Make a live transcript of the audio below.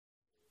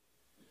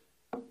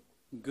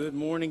Good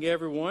morning,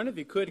 everyone. If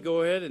you could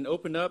go ahead and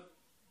open up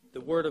the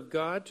Word of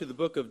God to the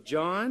book of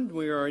John.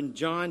 We are in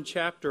John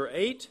chapter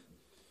 8.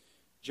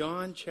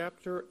 John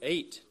chapter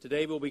 8.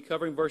 Today we'll be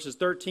covering verses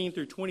 13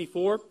 through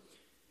 24.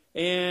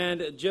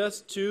 And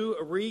just to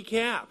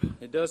recap,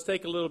 it does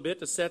take a little bit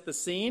to set the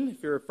scene.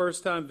 If you're a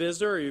first-time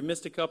visitor or you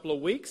missed a couple of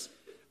weeks,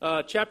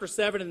 chapter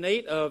 7 and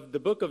 8 of the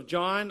book of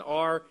John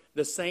are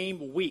the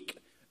same week.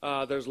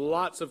 There's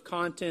lots of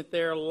content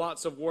there,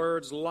 lots of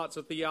words, lots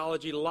of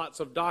theology, lots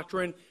of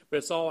doctrine, but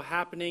it's all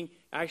happening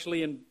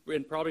actually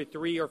in probably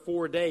 3 or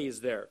 4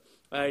 days there.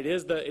 It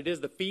is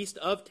the Feast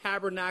of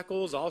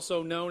Tabernacles,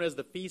 also known as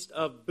the Feast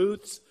of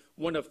Booths,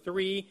 one of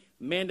 3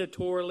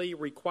 mandatorily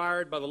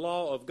required by the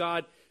law of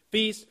God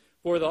feasts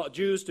for the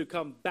Jews to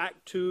come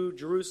back to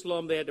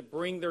Jerusalem. They had to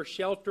bring their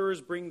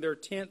shelters, bring their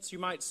tents, you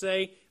might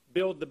say,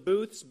 build the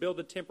booths, build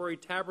the temporary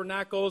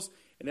tabernacles.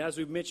 And as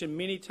we've mentioned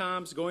many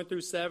times, going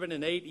through 7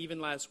 and 8,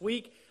 even last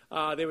week,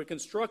 they would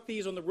construct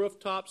these on the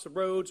rooftops, the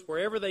roads,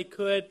 wherever they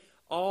could.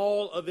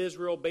 All of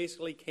Israel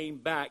basically came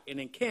back and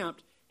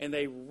encamped, and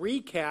they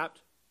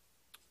recapped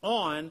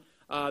on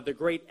the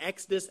great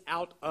exodus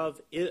out of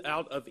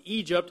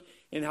Egypt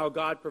and how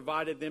God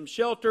provided them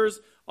shelters.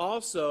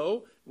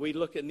 Also, we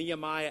look at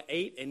Nehemiah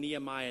 8 and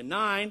Nehemiah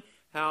 9,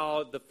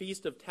 how the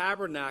Feast of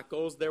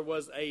Tabernacles, there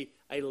was a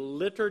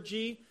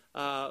liturgy,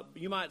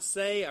 you might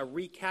say a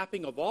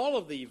recapping of all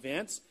of the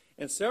events,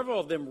 and several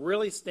of them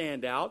really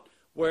stand out,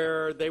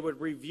 where they would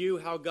review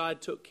how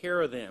God took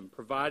care of them,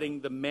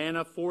 providing the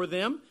manna for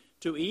them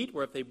to eat,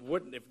 where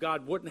if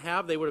God wouldn't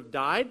have, they would have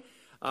died.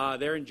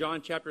 There in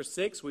John chapter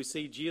 6, we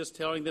see Jesus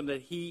telling them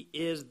that He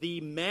is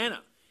the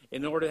manna.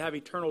 In order to have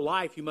eternal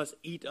life, you must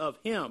eat of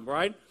Him,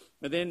 right?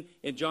 And then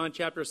in John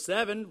chapter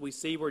 7, we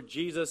see where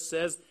Jesus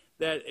says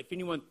that if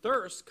anyone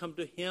thirsts, come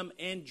to Him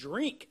and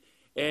drink.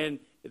 And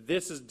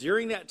this is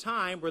during that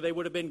time where they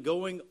would have been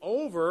going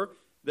over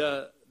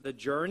the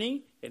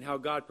journey and how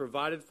God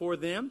provided for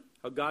them,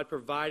 how God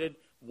provided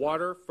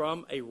water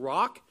from a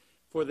rock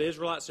for the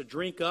Israelites to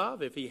drink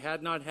of. If He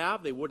had not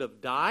have, they would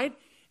have died.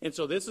 And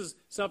so this is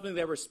something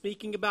they were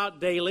speaking about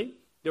daily.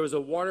 There was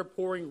a water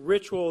pouring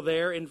ritual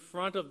there in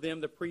front of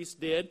them, the priest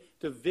did,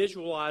 to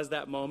visualize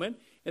that moment.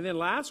 And then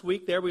last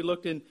week there we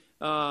looked in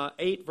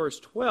 8 verse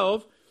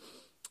 12,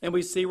 and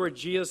we see where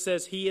Jesus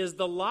says He is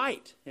the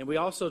light. And we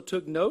also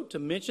took note to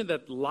mention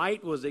that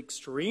light was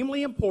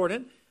extremely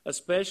important,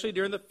 especially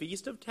during the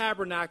Feast of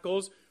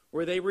Tabernacles,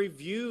 where they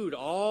reviewed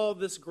all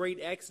this great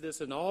exodus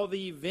and all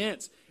the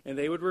events. And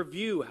they would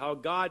review how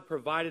God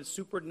provided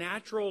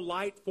supernatural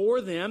light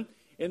for them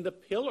in the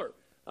pillar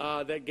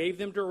that gave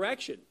them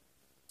direction.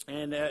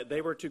 And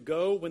they were to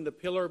go when the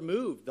pillar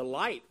moved, the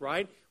light,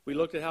 right? We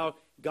looked at how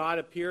God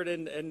appeared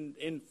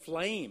in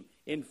flame,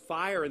 in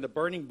fire, in the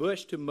burning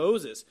bush to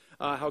Moses.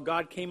 How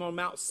God came on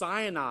Mount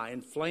Sinai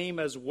in flame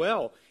as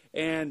well.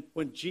 And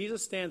when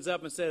Jesus stands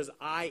up and says,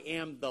 I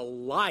am the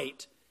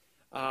light,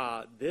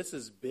 this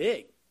is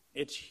big.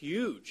 It's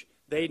huge.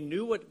 They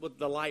knew what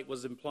the light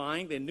was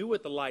implying. They knew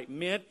what the light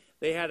meant.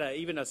 They had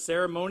even a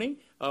ceremony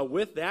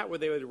with that where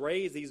they would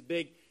raise these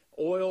big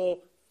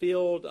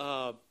oil-filled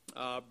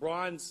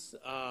bronze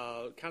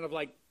kind of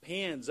like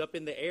pans up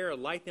in the air,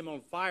 light them on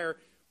fire,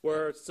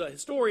 where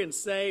historians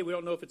say, we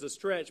don't know if it's a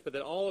stretch, but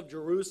that all of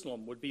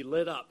Jerusalem would be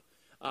lit up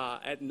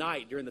at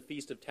night during the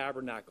Feast of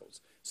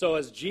Tabernacles. So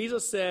as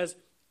Jesus says,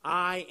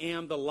 I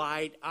am the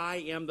light, I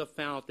am the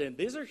fountain,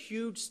 these are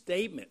huge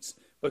statements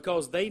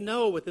because they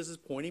know what this is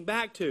pointing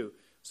back to.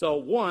 So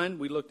one,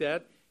 we looked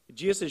at,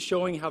 Jesus is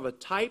showing how the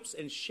types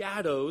and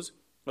shadows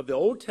of the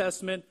Old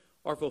Testament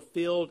are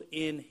fulfilled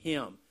in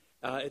Him.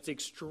 It's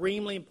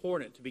extremely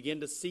important to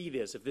begin to see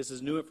this. If this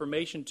is new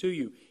information to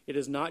you, it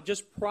is not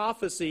just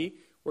prophecy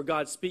where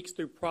God speaks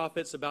through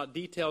prophets about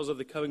details of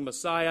the coming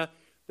Messiah.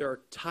 There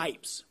are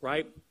types,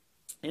 right,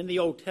 in the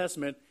Old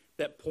Testament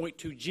that point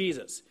to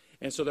Jesus.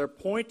 And so they're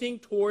pointing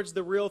towards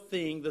the real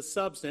thing, the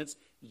substance.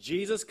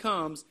 Jesus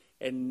comes,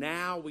 and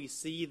now we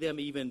see them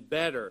even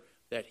better,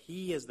 that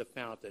He is the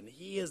fountain,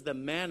 He is the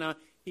manna,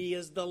 He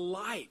is the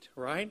light,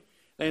 right?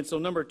 And so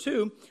number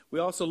 2, we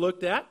also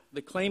looked at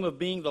the claim of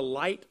being the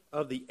light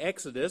of the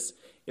Exodus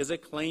is a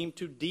claim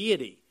to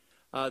deity.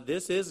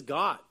 This is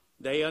God.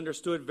 They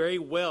understood very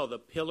well the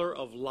pillar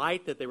of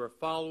light that they were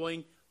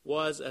following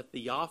was a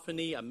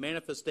theophany, a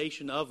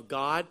manifestation of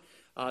God.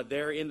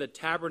 There in the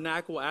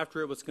tabernacle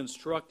after it was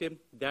constructed,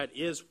 that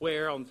is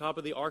where, on top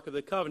of the Ark of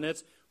the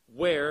Covenants,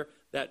 where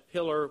that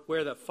pillar,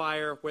 where that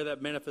fire, where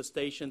that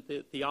manifestation,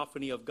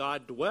 theophany of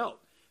God dwelt.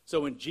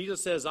 So when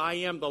Jesus says, I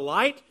am the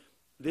light,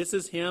 this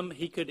is Him.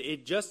 He could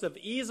just have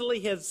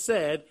easily have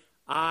said,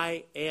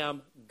 I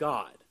am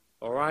God.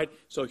 All right?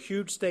 So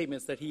huge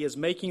statements that He is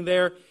making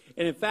there.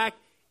 And in fact,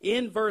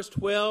 in verse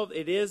 12,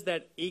 it is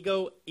that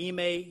ego eime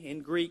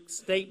in Greek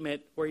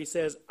statement where He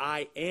says,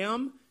 I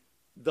am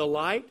the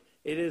light.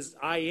 It is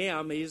I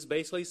am. He's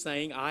basically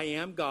saying, I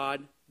am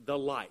God, the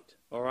light.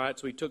 All right?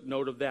 So we took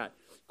note of that.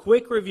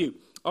 Quick review.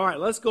 All right,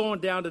 let's go on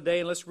down today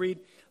and let's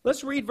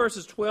read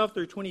verses 12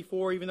 through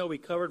 24, even though we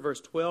covered verse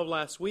 12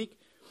 last week,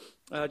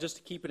 just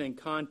to keep it in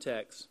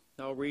context.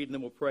 I'll read and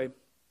then we'll pray.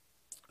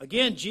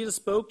 Again, Jesus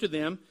spoke to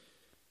them,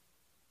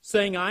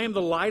 saying, I am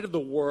the light of the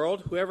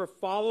world. Whoever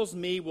follows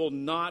me will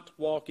not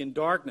walk in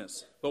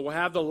darkness, but will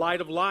have the light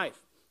of life.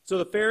 So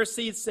the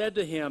Pharisees said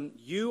to him,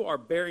 you are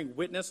bearing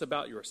witness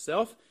about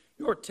yourself.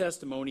 Your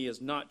testimony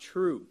is not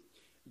true.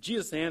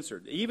 Jesus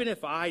answered, even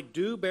if I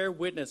do bear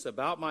witness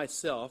about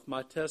myself,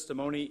 my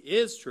testimony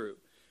is true.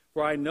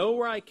 For I know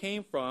where I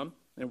came from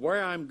and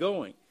where I am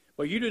going.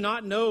 But you do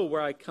not know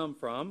where I come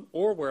from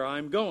or where I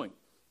am going.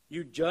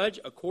 You judge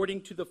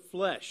according to the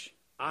flesh.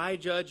 I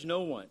judge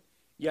no one.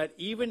 Yet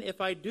even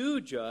if I do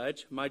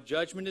judge, my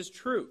judgment is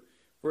true.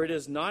 For it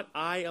is not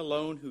I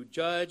alone who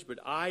judge, but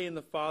I and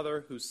the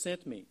Father who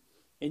sent me.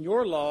 In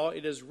your law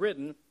it is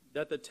written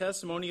that the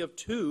testimony of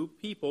two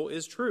people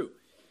is true.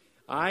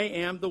 I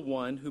am the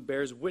one who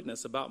bears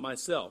witness about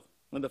myself,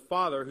 and the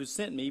Father who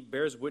sent me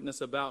bears witness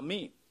about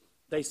me.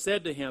 They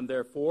said to him,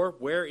 therefore,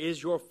 where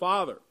is your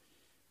Father?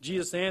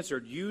 Jesus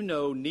answered, you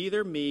know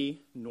neither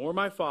me nor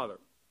my Father.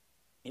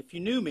 If you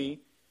knew me,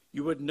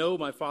 you would know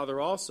my Father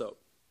also.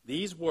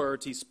 These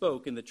words he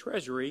spoke in the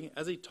treasury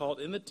as he taught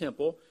in the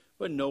temple,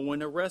 but no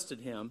one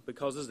arrested him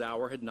because his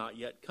hour had not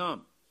yet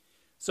come.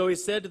 So he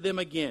said to them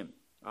again,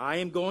 I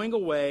am going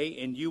away,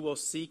 and you will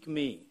seek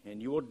me,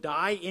 and you will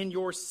die in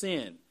your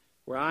sin.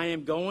 Where I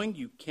am going,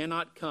 you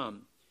cannot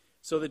come.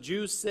 So the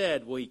Jews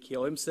said, will he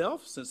kill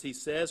himself, since he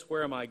says,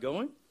 where am I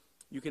going?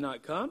 You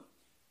cannot come.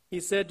 He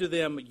said to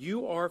them,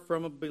 you are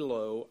from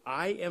below,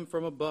 I am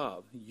from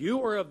above.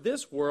 You are of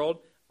this world,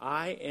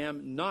 I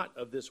am not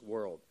of this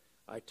world.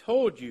 I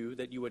told you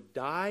that you would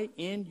die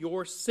in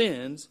your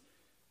sins,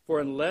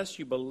 for unless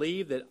you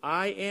believe that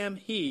I am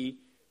he,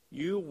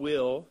 you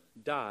will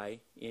die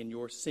in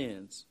your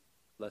sins.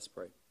 Let's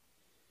pray.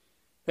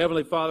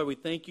 Heavenly Father, we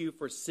thank you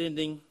for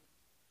sending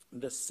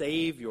the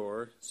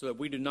Savior so that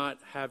we do not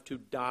have to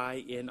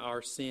die in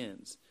our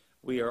sins.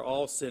 We are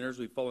all sinners.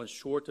 We've fallen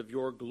short of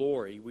your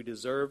glory. We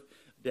deserve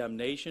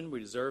damnation. We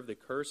deserve the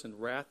curse and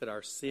wrath that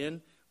our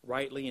sin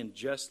rightly and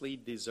justly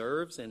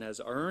deserves and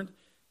has earned.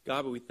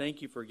 God, but we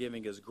thank you for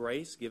giving us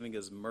grace, giving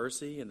us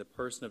mercy in the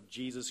person of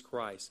Jesus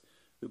Christ,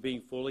 who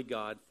being fully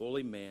God,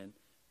 fully man,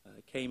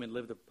 came and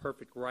lived a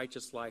perfect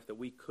righteous life that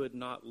we could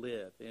not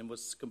live and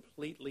was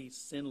completely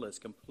sinless,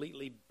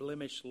 completely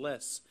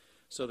blemishless,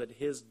 so that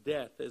his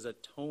death is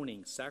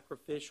atoning,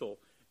 sacrificial,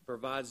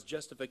 provides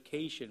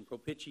justification,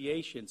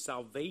 propitiation,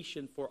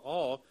 salvation for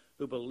all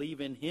who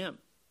believe in him.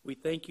 We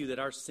thank you that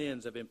our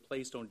sins have been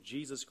placed on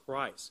Jesus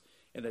Christ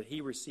and that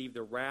he received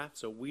the wrath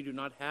so we do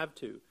not have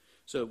to.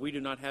 So that we do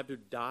not have to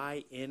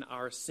die in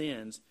our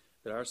sins,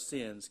 that our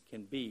sins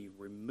can be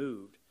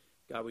removed.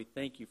 God, we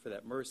thank you for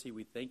that mercy.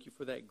 We thank you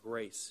for that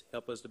grace.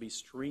 Help us to be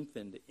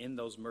strengthened in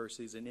those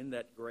mercies and in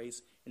that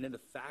grace and in the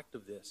fact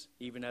of this,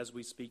 even as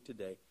we speak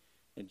today.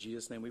 In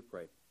Jesus' name we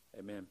pray.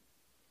 Amen.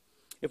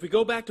 If we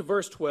go back to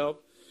verse 12,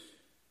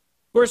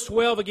 verse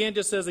 12 again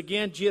just says,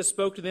 again, Jesus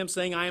spoke to them,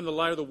 saying, I am the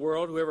light of the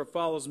world. Whoever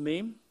follows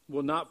me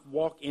will not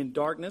walk in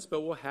darkness,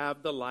 but will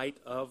have the light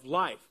of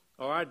life.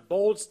 All right,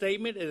 bold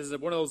statement. It is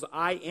one of those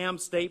I am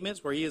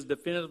statements where he is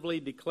definitively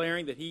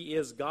declaring that he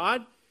is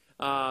God.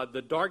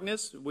 The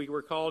darkness, we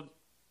were called,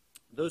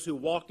 those who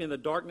walked in the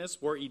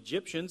darkness were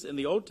Egyptians in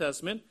the Old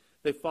Testament.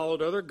 They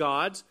followed other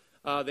gods.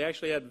 They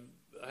actually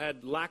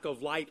had lack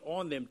of light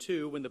on them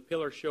too when the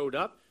pillar showed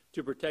up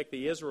to protect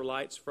the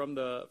Israelites from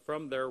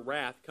their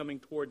wrath coming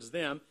towards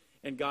them.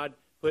 And God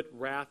put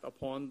wrath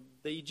upon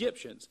the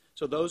Egyptians.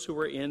 So those who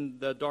were in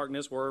the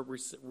darkness were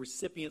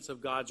recipients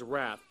of God's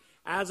wrath.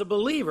 As a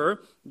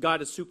believer,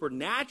 God has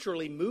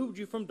supernaturally moved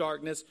you from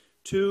darkness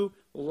to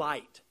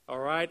light, all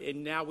right?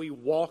 And now we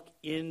walk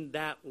in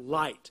that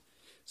light.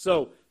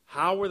 So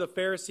how were the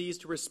Pharisees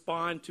to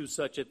respond to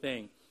such a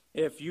thing?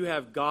 If you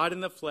have God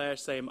in the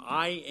flesh saying,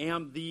 I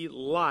am the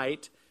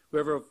light,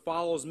 whoever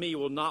follows me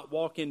will not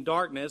walk in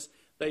darkness,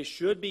 they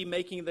should be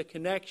making the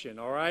connection,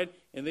 all right?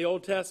 In the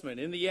Old Testament,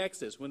 in the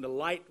Exodus, when the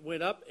light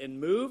went up and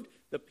moved,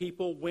 the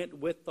people went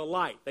with the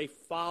light. They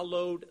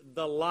followed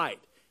the light.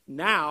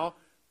 Now,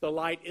 the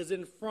light is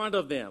in front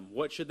of them.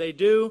 What should they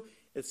do?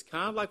 It's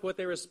kind of like what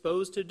they were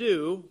supposed to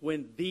do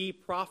when the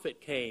prophet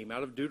came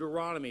out of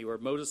Deuteronomy, where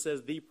Moses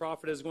says the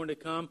prophet is going to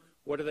come.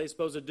 What are they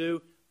supposed to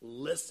do?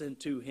 Listen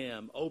to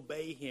him,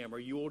 obey him, or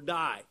you will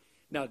die.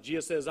 Now,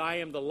 Jesus says, I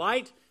am the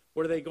light.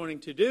 What are they going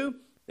to do?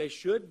 They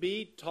should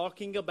be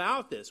talking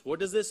about this. What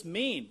does this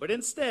mean? But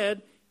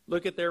instead,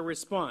 look at their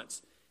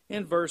response.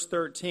 In verse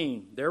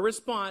 13, their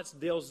response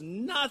deals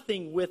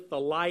nothing with the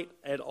light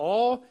at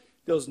all,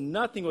 deals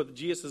nothing with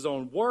Jesus'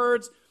 own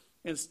words.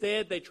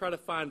 Instead, they try to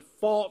find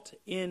fault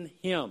in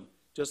him,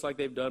 just like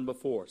they've done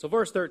before. So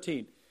verse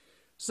 13,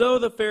 so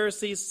the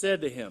Pharisees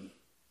said to him,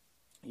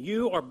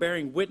 you are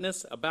bearing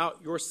witness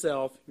about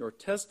yourself. Your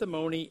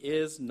testimony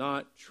is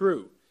not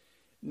true.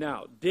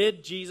 Now,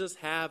 did Jesus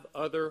have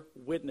other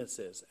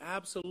witnesses?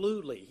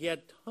 Absolutely. He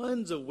had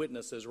tons of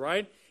witnesses,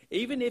 right?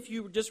 Even if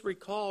you just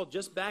recall,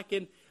 just back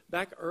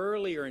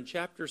earlier in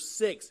chapter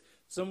 6,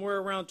 somewhere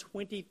around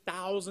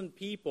 20,000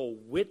 people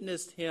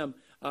witnessed him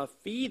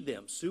feed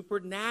them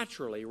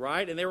supernaturally,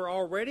 right? And they were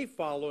already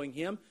following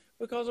him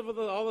because of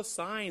all the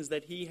signs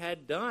that he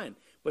had done.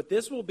 But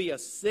this will be a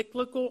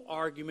cyclical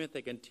argument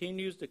that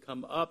continues to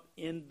come up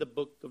in the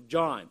book of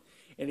John.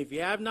 And if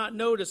you have not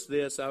noticed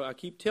this, I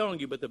keep telling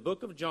you, but the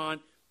book of John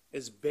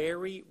is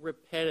very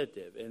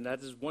repetitive. And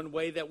that is one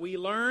way that we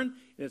learn.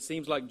 And it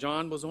seems like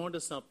John was on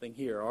to something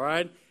here, all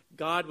right?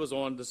 God was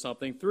on to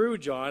something through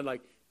John.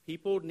 Like,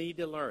 people need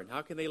to learn.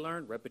 How can they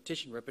learn?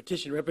 Repetition,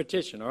 repetition,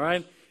 repetition, all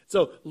right?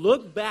 So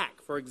look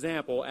back, for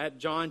example, at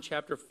John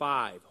chapter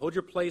 5. Hold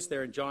your place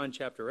there in John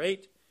chapter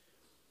 8.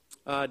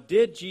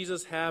 Did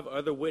Jesus have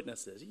other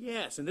witnesses?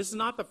 Yes, and this is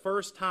not the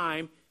first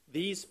time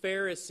these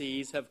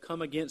Pharisees have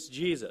come against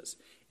Jesus.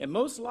 And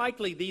most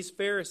likely these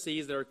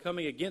Pharisees that are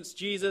coming against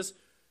Jesus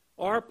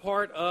are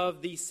part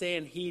of the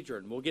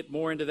Sanhedrin. We'll get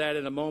more into that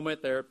in a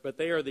moment there, but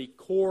they are the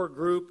core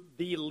group,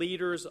 the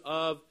leaders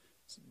of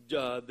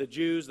the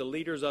Jews, the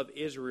leaders of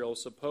Israel,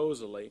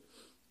 supposedly.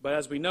 But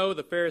as we know,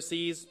 the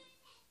Pharisees,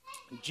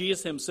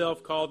 Jesus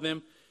himself called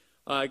them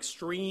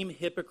extreme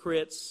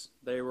hypocrites.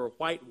 They were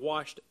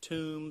whitewashed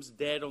tombs,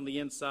 dead on the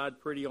inside,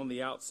 pretty on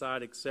the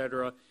outside,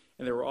 etc.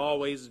 And they were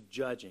always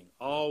judging,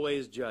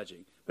 always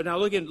judging. But now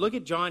look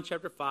at John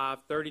chapter 5,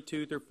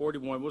 32 through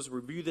 41. We'll just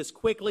review this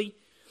quickly,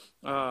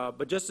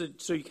 but just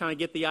so you kind of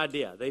get the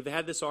idea. They've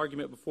had this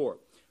argument before.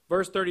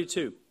 Verse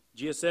 32,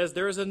 Jesus says,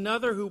 "There is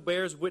another who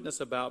bears witness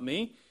about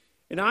me,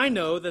 and I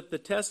know that the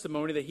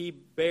testimony that he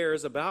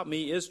bears about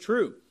me is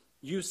true.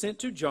 You sent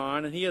to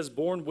John, and he has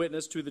borne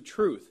witness to the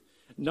truth.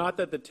 Not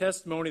that the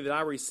testimony that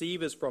I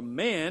receive is from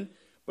man,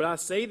 but I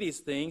say these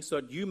things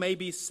so that you may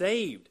be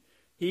saved.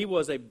 He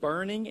was a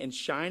burning and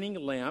shining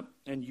lamp,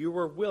 and you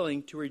were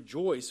willing to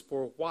rejoice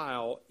for a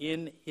while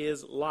in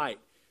his light."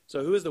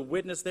 So who is the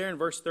witness there in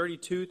verse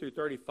 32 through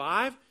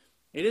 35?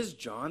 It is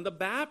John the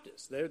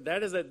Baptist.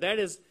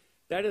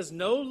 That is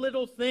no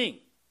little thing.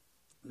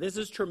 This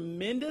is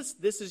tremendous.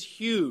 This is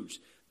huge.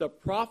 The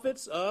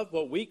prophets of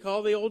what we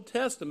call the Old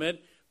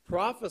Testament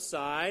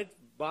prophesied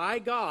by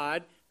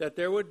God that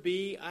there would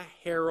be a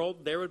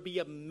herald, there would be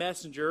a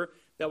messenger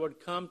that would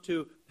come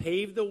to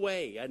pave the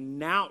way,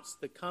 announce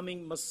the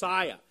coming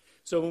Messiah.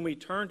 So when we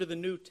turn to the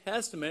New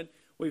Testament,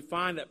 we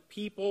find that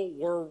people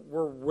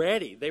were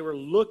ready. They were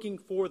looking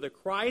for the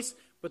Christ,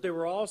 but they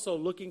were also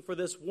looking for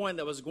this one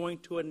that was going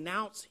to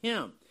announce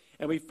him.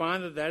 And we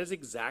find that that is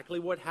exactly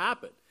what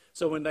happened.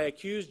 So when they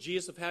accuse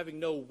Jesus of having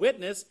no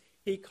witness,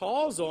 he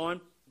calls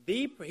on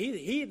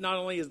he not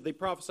only is the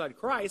prophesied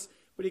Christ,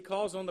 but he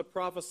calls on the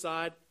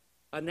prophesied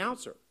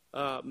announcer,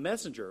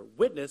 messenger,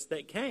 witness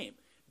that came.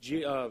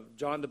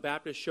 John the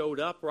Baptist showed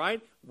up,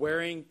 right,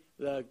 wearing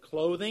the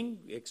clothing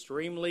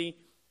extremely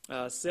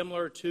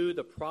similar to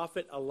the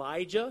prophet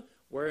Elijah,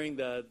 wearing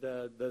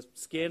the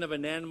skin of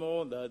an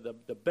animal,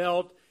 the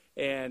belt,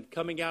 and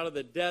coming out of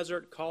the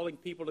desert, calling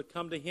people to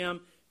come to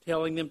him,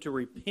 telling them to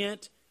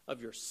repent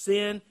of your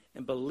sin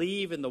and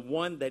believe in the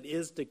one that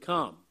is to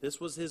come. This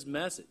was his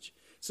message.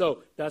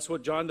 So that's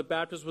what John the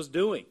Baptist was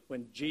doing.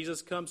 When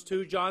Jesus comes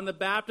to John the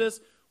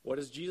Baptist, what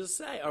does Jesus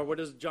say? Or what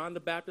does John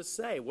the Baptist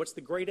say? What's the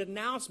great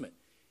announcement?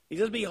 He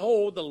says,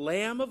 "Behold, the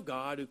Lamb of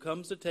God who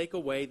comes to take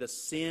away the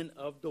sin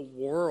of the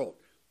world."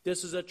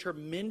 This is a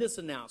tremendous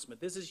announcement.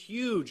 This is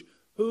huge.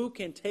 Who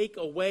can take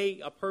away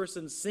a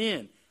person's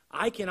sin?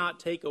 I cannot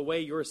take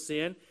away your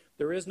sin.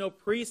 There is no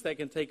priest that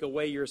can take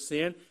away your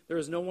sin. There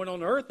is no one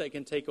on earth that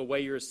can take away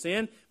your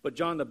sin. But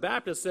John the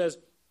Baptist says,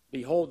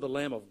 "Behold, the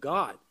Lamb of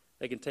God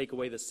that can take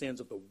away the sins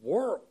of the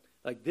world."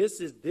 Like this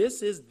is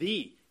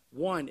the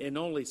one and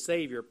only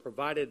Savior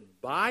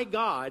provided by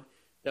God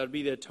that would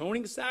be the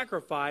atoning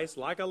sacrifice,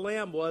 like a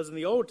lamb was in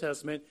the Old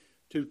Testament,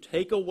 to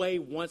take away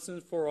once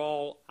and for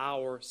all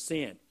our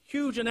sin.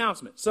 Huge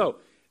announcement. So,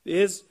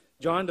 is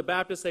John the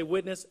Baptist a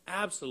witness?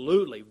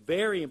 Absolutely.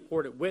 Very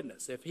important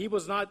witness. If he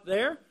was not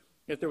there,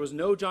 if there was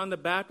no John the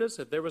Baptist,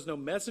 if there was no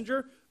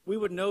messenger, we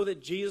would know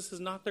that Jesus is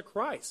not the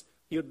Christ.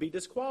 He would be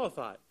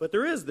disqualified. But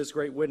there is this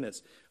great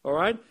witness. All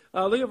right?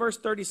 Look at verse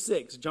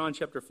 36, John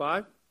chapter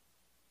 5.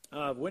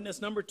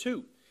 Witness number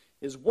 2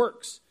 is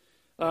works.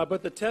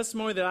 But the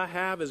testimony that I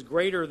have is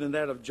greater than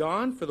that of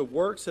John, for the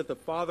works that the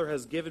Father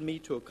has given me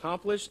to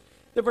accomplish,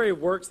 the very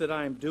works that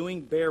I am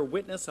doing, bear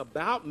witness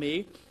about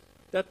me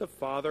that the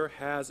Father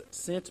has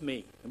sent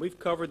me. And we've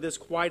covered this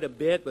quite a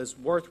bit, but it's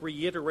worth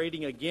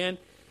reiterating again.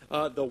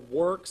 The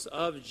works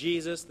of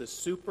Jesus, the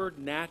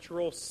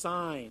supernatural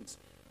signs,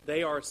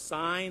 they are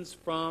signs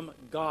from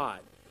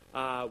God.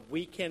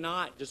 We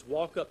cannot just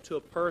walk up to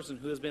a person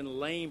who has been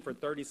lame for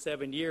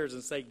 37 years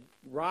and say,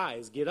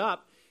 "Rise, get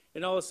up,"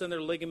 and all of a sudden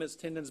their ligaments,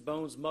 tendons,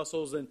 bones,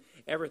 muscles, and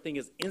everything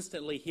is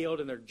instantly healed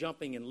and they're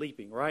jumping and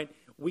leaping, right?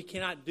 We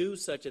cannot do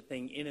such a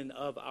thing in and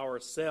of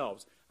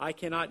ourselves. I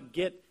cannot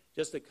get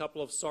just a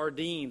couple of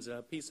sardines and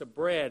a piece of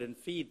bread and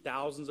feed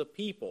thousands of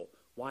people.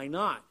 Why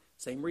not?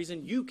 Same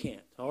reason you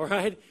can't, all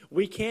right?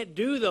 We can't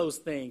do those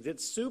things.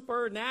 It's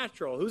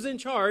supernatural. Who's in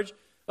charge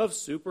of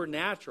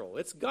supernatural?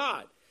 It's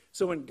God.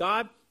 So when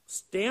God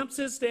stamps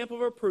his stamp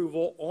of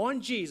approval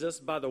on Jesus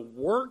by the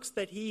works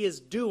that he is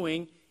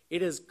doing,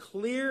 It is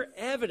clear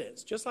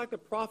evidence, just like the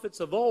prophets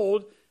of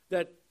old,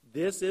 that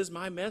this is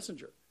my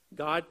messenger.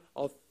 God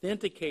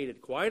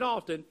authenticated quite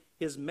often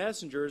his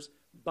messengers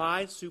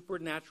by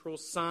supernatural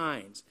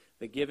signs.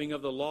 The giving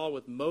of the law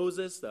with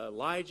Moses,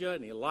 Elijah,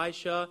 and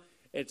Elisha.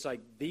 It's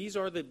like this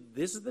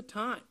is the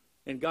time.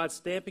 And God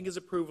stamping his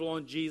approval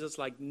on Jesus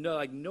like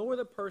no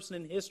other person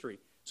in history.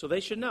 So they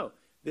should know.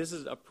 This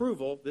is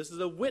approval. This is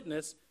a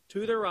witness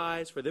to their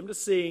eyes for them to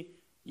see,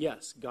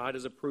 yes, God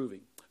is approving.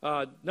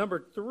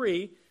 Number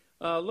 3,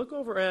 look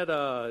over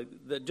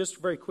at,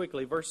 just very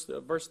quickly, verse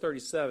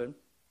 37.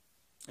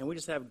 And we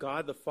just have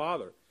God the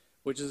Father,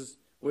 which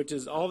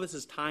is all this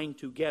is tying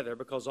together,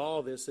 because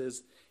all this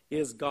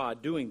is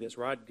God doing this,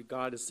 right?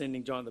 God is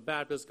sending John the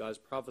Baptist. God has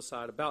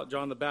prophesied about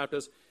John the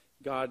Baptist.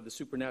 God, the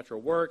supernatural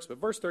works.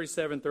 But verse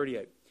 37,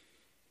 38.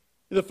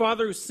 The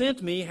Father who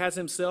sent me has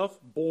himself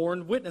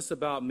borne witness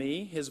about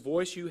me. His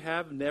voice you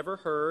have never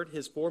heard.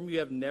 His form you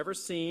have never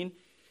seen.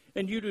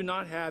 And you do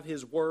not have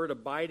his word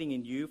abiding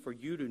in you, for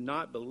you do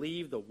not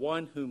believe the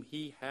one whom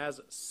he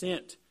has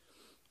sent.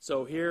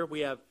 So here we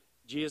have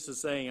Jesus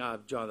is saying, I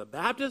have John the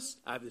Baptist.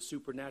 I have the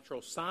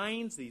supernatural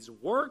signs, these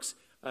works.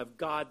 I have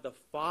God the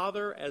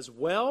Father as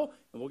well.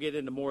 And we'll get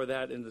into more of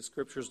that in the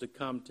scriptures to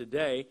come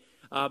today.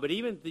 But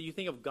even you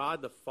think of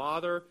God the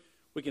Father,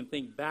 we can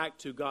think back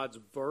to God's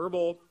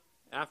verbal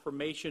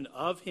affirmation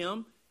of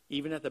him,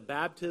 even at the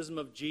baptism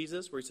of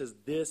Jesus, where he says,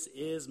 this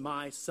is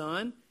my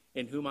Son,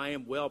 in whom I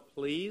am well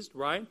pleased,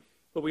 right?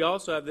 But we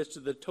also have this,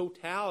 the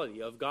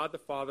totality of God the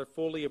Father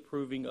fully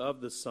approving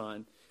of the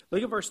Son.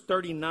 Look at verse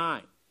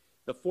 39.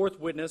 The fourth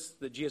witness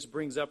that Jesus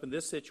brings up in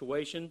this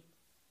situation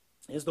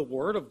is the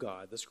Word of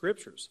God, the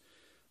Scriptures.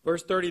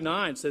 Verse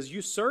 39 says,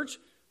 you search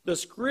the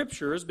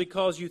Scriptures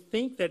because you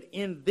think that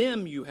in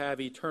them you have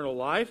eternal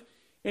life,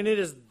 and it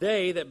is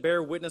they that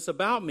bear witness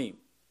about me.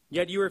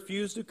 Yet you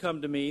refuse to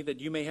come to me that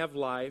you may have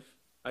life.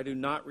 I do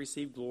not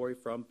receive glory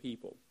from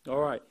people.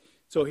 All right,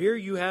 so here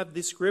you have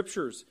the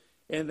Scriptures.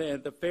 And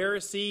the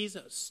Pharisees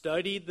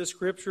studied the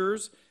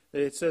Scriptures.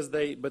 It says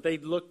they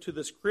looked to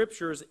the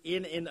Scriptures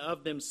in and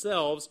of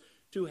themselves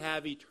to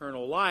have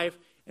eternal life,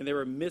 and they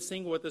were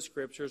missing what the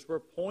Scriptures were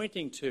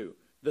pointing to.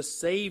 The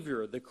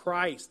Savior, the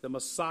Christ, the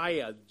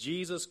Messiah,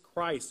 Jesus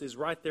Christ is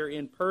right there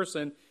in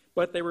person,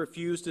 but they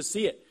refused to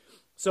see it.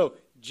 So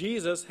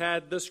Jesus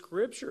had the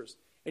Scriptures.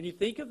 And you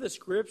think of the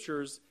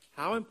Scriptures,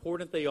 how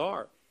important they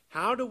are.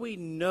 How do we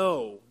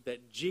know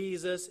that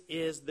Jesus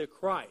is the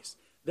Christ?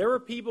 There were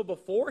people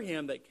before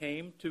him that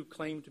came to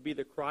claim to be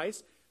the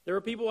Christ. There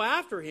were people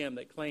after him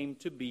that claimed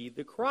to be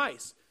the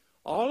Christ.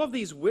 All of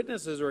these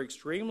witnesses are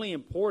extremely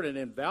important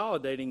in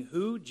validating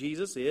who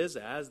Jesus is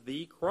as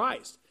the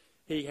Christ.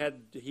 He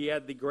had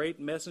the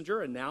great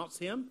messenger announce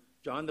him,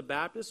 John the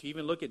Baptist. You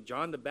even look at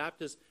John the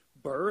Baptist's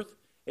birth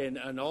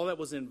and all that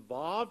was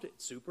involved.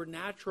 It's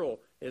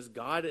supernatural. Is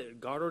God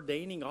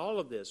ordaining all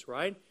of this,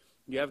 right?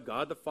 You have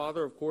God the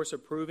Father, of course,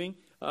 approving.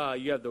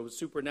 You have those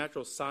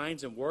supernatural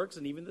signs and works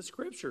and even the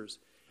Scriptures.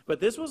 But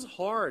this was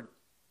hard,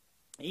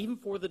 even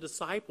for the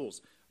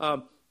disciples.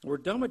 We're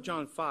done with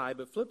John 5,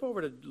 but flip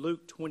over to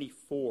Luke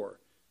 24,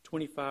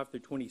 25 through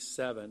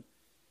 27.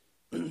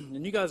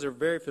 And you guys are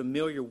very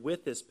familiar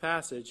with this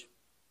passage.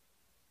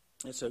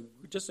 It's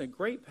just a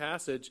great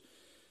passage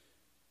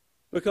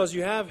because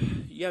you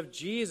have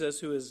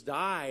Jesus who has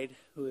died,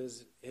 who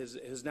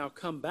has now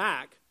come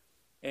back,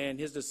 and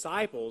his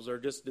disciples are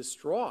just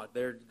distraught.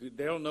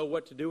 They don't know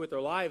what to do with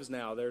their lives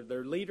now.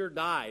 Their leader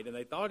died, and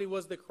they thought he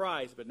was the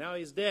Christ, but now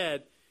he's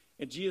dead.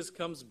 And Jesus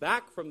comes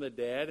back from the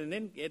dead, and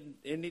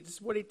this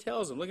is what he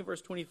tells them. Look at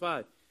verse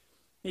 25.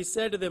 He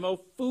said to them, O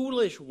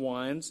foolish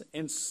ones,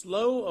 and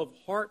slow of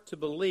heart to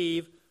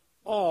believe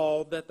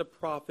all that the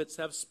prophets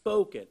have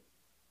spoken.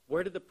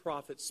 Where did the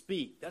prophets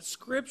speak? That's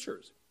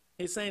Scriptures.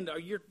 He's saying,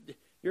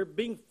 you're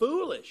being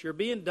foolish. You're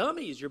being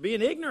dummies. You're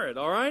being ignorant,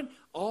 all right?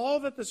 All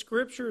that the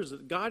Scriptures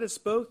that God has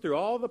spoke through,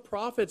 all the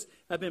prophets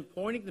have been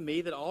pointing to me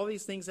that all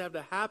these things have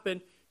to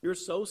happen. You're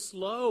so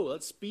slow.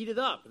 Let's speed it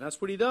up. And that's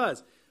what he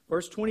does.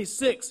 Verse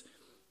 26,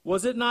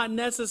 was it not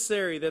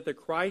necessary that the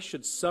Christ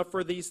should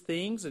suffer these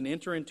things and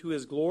enter into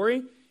his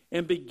glory?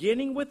 And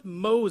beginning with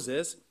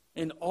Moses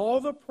and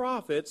all the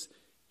prophets,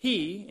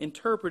 he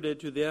interpreted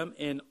to them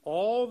in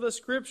all the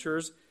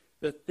Scriptures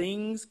the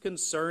things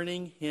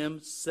concerning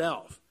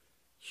himself.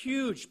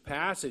 Huge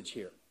passage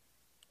here.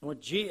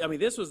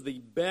 This was the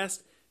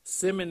best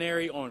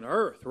seminary on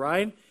earth,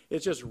 right?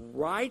 It's just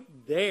right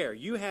there.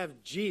 You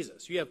have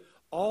Jesus. You have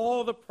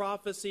all the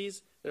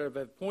prophecies that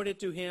have pointed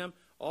to him,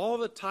 all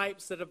the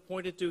types that have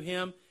pointed to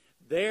him.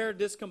 They're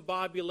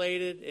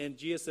discombobulated, and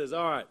Jesus says,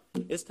 all right,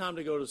 it's time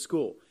to go to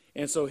school.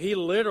 And so he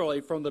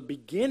literally, from the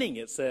beginning,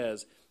 it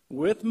says,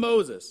 with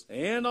Moses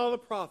and all the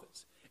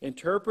prophets,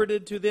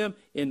 interpreted to them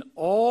in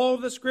all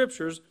the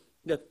Scriptures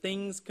the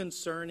things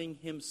concerning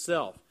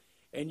himself.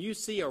 And you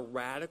see a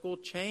radical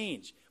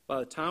change. By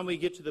the time we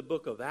get to the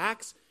book of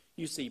Acts,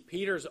 you see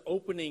Peter's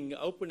opening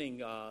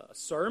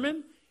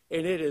sermon,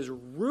 and it is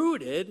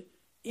rooted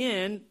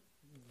in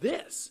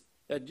this.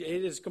 It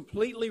is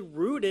completely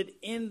rooted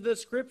in the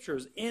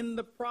Scriptures, in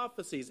the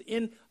prophecies,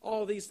 in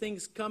all these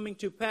things coming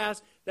to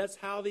pass. That's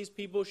how these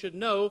people should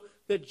know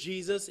that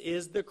Jesus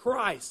is the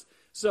Christ.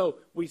 So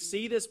we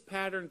see this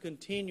pattern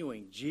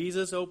continuing.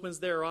 Jesus opens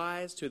their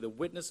eyes to the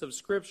witness of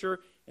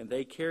Scripture, and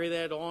they carry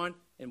that on,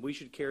 and we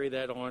should carry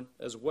that on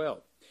as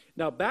well.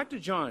 Now back to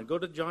John. Go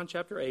to John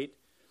chapter 8.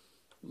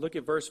 Look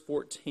at verse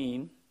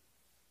 14.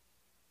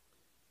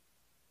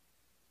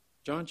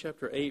 John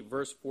chapter 8,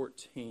 verse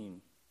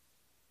 14.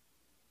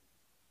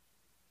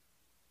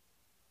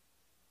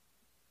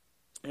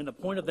 And the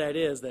point of that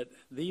is that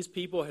these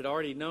people had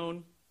already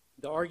known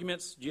the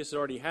arguments. Jesus had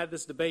already had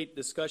this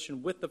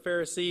discussion with the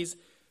Pharisees,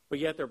 but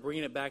yet they're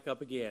bringing it back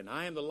up again.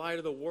 I am the light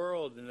of the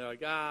world. And they're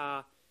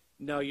like,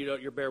 no, you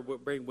don't. You're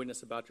bearing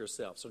witness about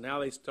yourself. So now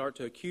they start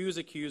to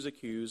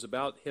accuse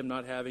about him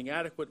not having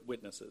adequate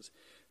witnesses.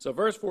 So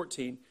verse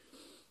 14,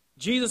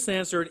 Jesus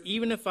answered,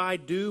 even if I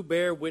do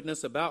bear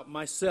witness about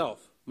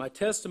myself, my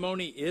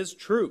testimony is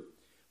true.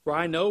 For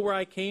I know where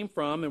I came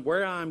from and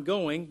where I am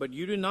going, but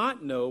you do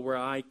not know where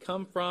I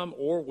come from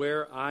or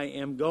where I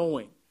am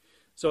going.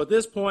 So at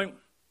this point,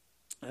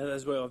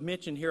 as I've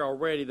mentioned here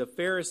already, the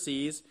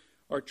Pharisees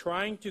are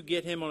trying to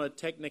get him on a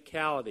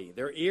technicality.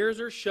 Their ears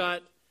are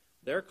shut,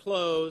 they're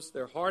closed,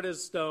 their heart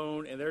is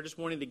stone, and they're just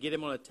wanting to get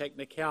him on a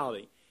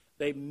technicality.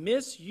 They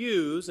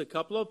misuse a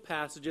couple of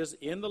passages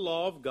in the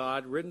law of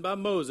God written by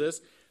Moses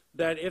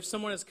that if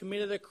someone has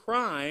committed a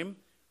crime,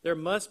 there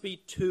must be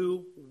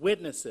two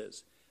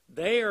witnesses.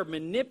 They are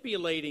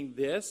manipulating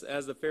this,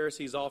 as the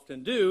Pharisees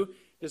often do,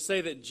 to say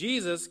that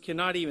Jesus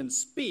cannot even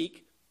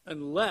speak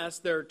unless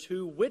there are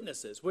two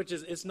witnesses, which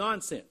is it's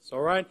nonsense,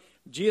 all right?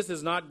 Jesus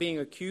is not being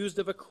accused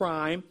of a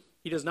crime.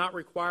 He does not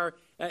require,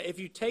 if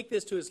you take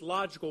this to its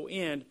logical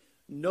end,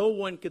 no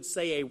one could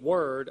say a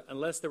word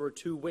unless there were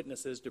two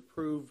witnesses to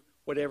prove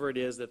whatever it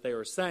is that they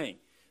are saying.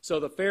 So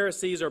the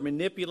Pharisees are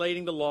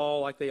manipulating the law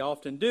like they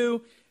often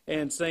do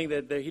and saying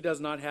that he does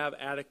not have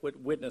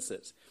adequate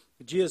witnesses.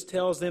 Jesus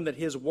tells them that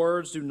his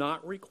words do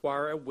not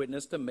require a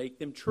witness to make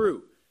them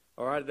true.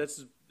 All right,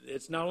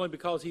 it's not only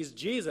because he's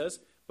Jesus,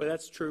 but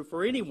that's true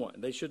for anyone.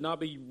 They should not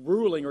be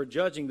ruling or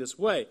judging this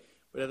way.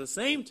 But at the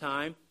same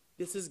time,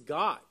 this is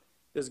God.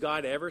 Does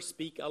God ever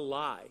speak a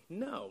lie?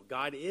 No,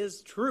 God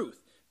is truth.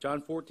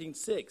 John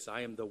 14:6,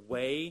 I am the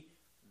way,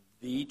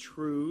 the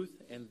truth,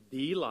 and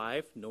the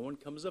life. No one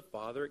comes to the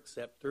Father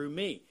except through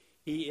me.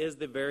 He is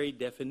the very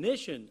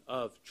definition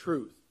of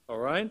truth. All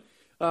right?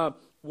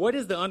 What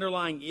is the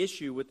underlying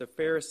issue with the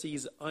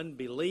Pharisees'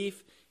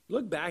 unbelief?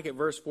 Look back at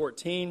verse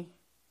 14,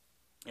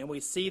 and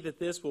we see that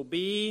this will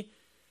be,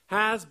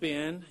 has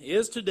been,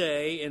 is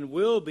today, and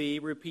will be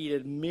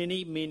repeated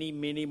many, many,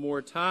 many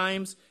more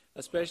times,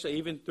 especially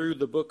even through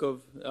the book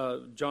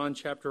of John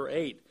chapter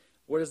 8.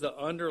 What is the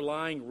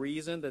underlying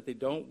reason that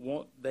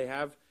they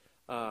have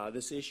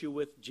this issue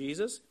with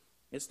Jesus?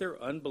 It's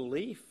their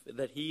unbelief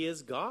that he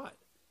is God.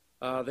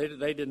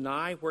 They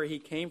deny where he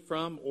came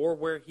from or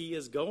where he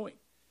is going.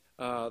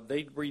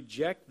 They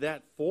reject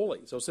that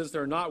fully. So since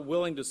they're not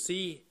willing to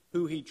see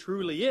who he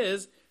truly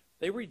is,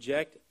 they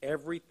reject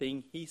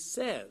everything he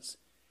says.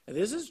 And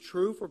this is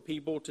true for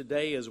people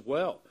today as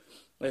well.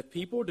 If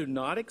people do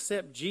not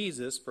accept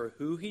Jesus for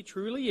who he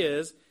truly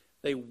is,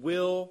 they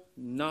will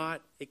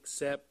not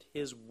accept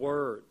his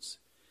words.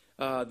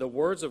 The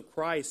words of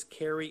Christ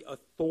carry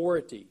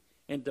authority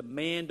and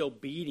demand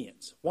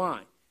obedience.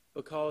 Why?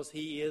 Because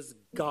he is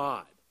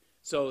God.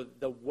 So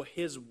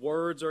his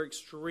words are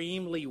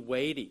extremely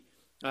weighty.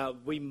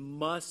 We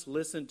must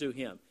listen to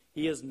him.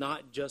 He is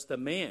not just a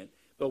man.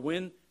 But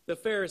when the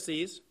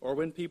Pharisees, or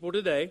when people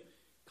today,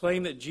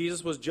 claim that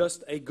Jesus was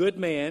just a good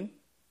man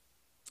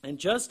and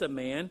just a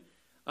man,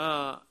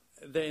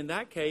 then in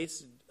that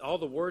case, all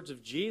the words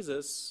of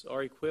Jesus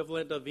are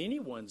equivalent of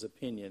anyone's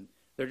opinion.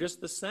 They're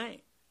just the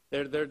same.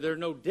 They're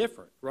no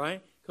different,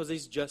 right? Because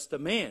he's just a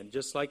man,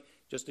 just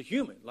a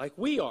human, like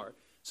we are.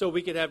 So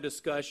we could have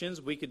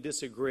discussions, we could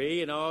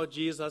disagree, and oh,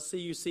 Jesus, I see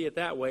you see it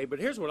that way, but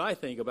here's what I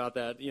think about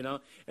that,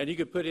 and you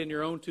could put in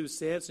your own 2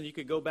 cents, and you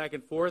could go back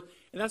and forth,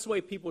 and that's the way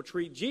people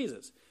treat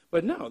Jesus.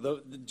 But no,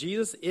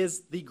 Jesus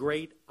is the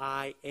great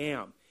I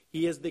am.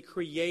 He is the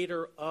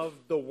creator of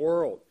the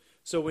world.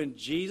 So when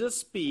Jesus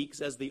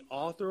speaks as the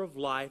author of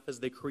life, as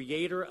the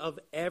creator of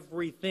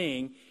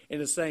everything,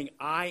 and is saying,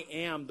 I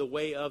am the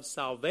way of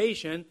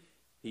salvation,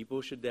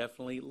 people should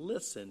definitely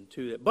listen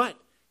to it. But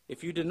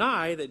if you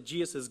deny that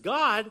Jesus is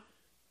God,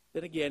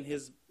 then again,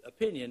 his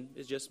opinion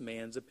is just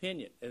man's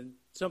opinion. And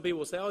some people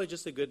will say, oh, he's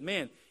just a good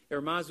man. It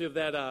reminds me of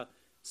that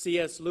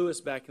C.S.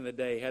 Lewis back in the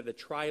day had the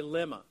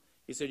trilemma.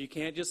 He said, you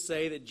can't just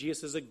say that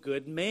Jesus is a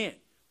good man,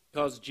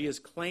 because Jesus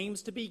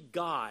claims to be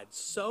God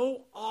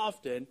so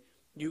often.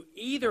 You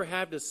either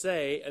have to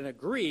say and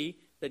agree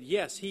that,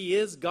 yes, he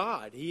is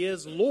God, he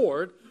is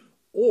Lord,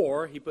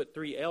 or, he put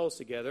 3 L's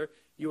together,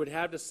 you would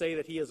have to say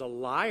that he is a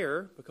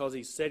liar because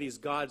he said he's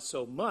God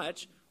so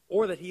much,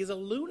 or that he's a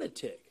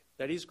lunatic,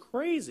 that he's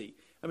crazy.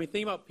 I mean,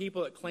 think about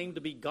people that claim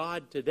to be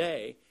God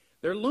today.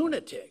 They're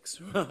lunatics,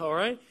 all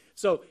right?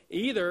 So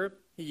either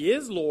he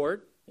is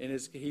Lord, and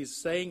he's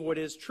saying what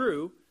is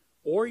true,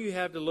 or you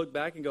have to look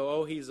back and go,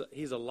 oh,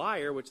 he's a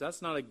liar, which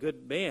that's not a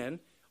good man,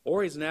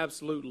 or he's an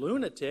absolute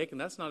lunatic, and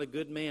that's not a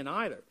good man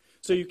either.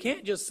 So you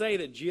can't just say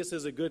that Jesus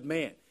is a good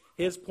man.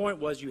 His point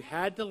was you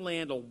had to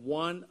land on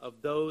one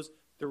of those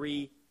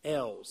three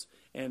L's.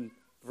 And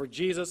for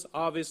Jesus,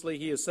 obviously,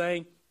 he is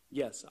saying,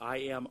 yes, I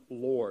am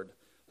Lord.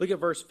 Look at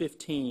verse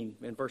 15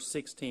 and verse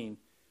 16.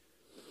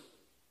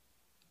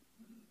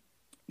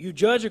 You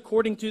judge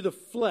according to the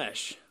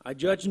flesh. I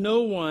judge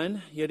no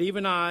one, yet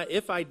even I,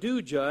 if I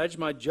do judge,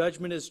 my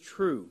judgment is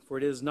true. For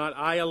it is not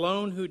I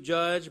alone who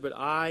judge, but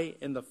I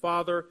and the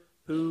Father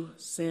who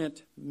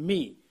sent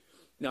me.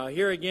 Now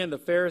here again, the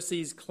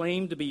Pharisees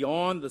claim to be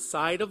on the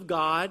side of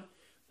God.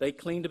 They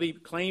claim to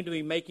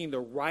be making the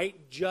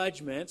right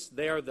judgments.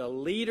 They are the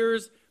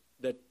leaders,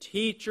 the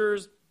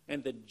teachers,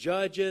 and the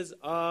judges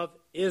of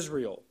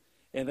Israel.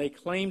 And they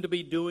claim to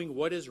be doing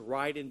what is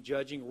right and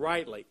judging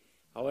rightly.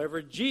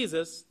 However,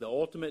 Jesus, the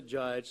ultimate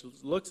judge,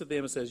 looks at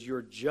them and says,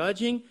 you're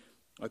judging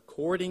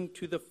according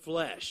to the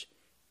flesh.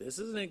 This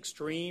is an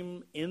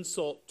extreme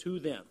insult to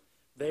them.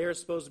 They are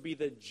supposed to be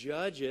the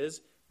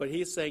judges, but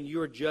he's saying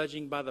you are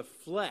judging by the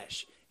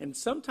flesh. And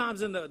sometimes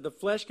the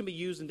flesh can be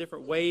used in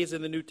different ways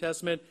in the New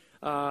Testament.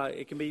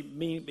 It can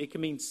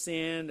mean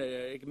sin.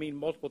 It can mean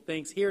multiple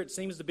things. Here it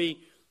seems to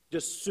be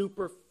just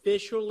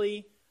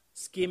superficially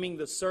skimming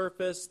the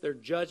surface. They're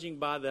judging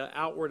by the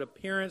outward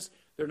appearance.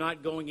 They're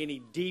not going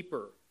any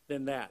deeper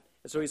than that.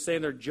 And so he's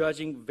saying they're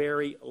judging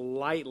very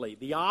lightly.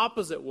 The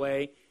opposite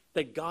way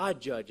that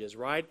God judges,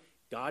 right?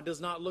 God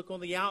does not look on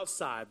the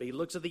outside, but he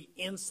looks at the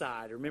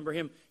inside. Remember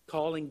him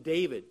calling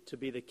David to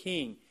be the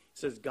king. He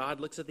says God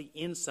looks at the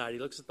inside. He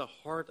looks at the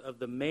heart of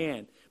the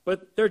man.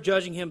 But they're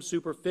judging him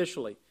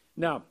superficially.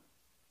 Now,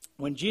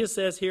 when Jesus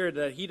says here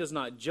that he does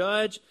not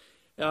judge,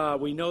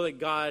 we know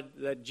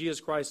that Jesus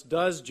Christ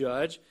does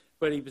judge,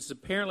 but he was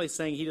apparently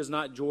saying he does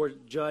not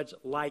judge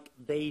like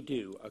they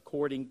do,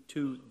 according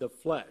to the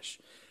flesh.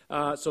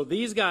 So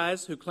these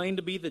guys who claim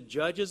to be the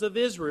judges of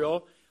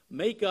Israel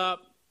make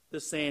up the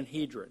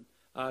Sanhedrin.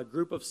 A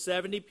group of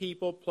 70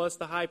 people plus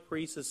the high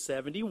priest is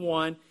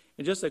 71.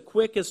 And just a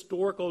quick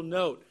historical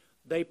note,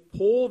 they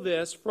pull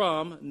this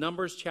from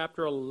Numbers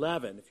chapter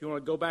 11. If you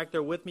want to go back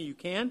there with me, you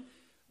can.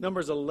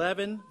 Numbers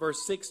 11,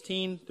 verse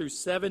 16 through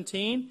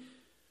 17.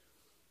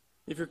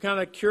 If you're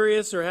kind of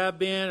curious or have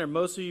been, or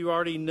most of you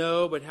already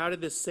know, but how did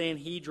this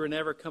Sanhedrin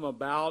ever come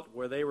about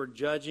where they were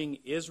judging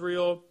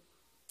Israel?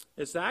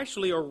 It's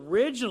actually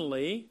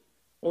originally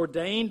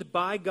ordained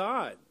by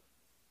God.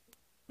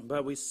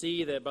 But we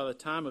see that by the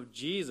time of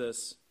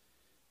Jesus,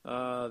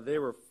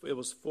 it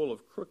was full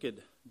of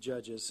crooked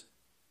judges.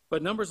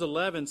 But Numbers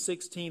 11,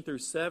 16 through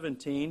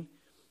 17,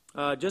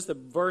 just the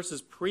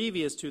verses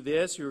previous to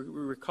this, you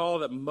recall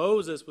that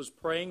Moses was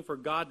praying for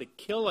God to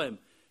kill him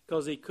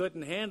because he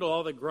couldn't handle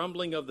all the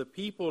grumbling of the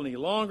people any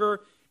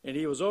longer, and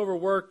he was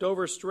overworked,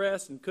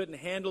 overstressed, and couldn't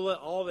handle it,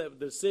 all the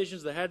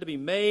decisions that had to be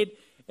made.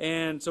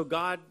 And so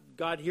God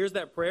hears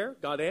that prayer,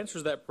 God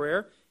answers that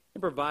prayer,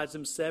 and provides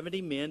him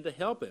 70 men to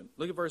help him.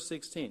 Look at verse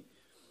 16.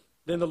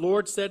 Then the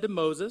Lord said to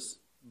Moses,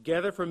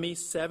 gather for me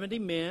 70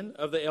 men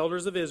of the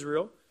elders of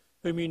Israel,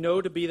 whom you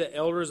know to be the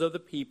elders of the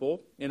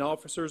people and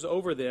officers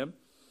over them,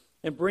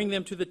 and bring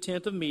them to the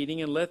tent of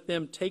meeting, and let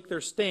them take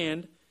their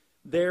stand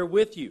there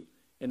with you.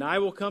 And I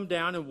will come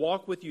down and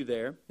walk with you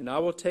there, and I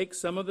will take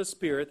some of the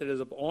Spirit that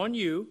is upon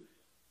you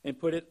and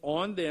put it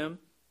on them,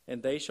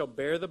 and they shall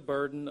bear the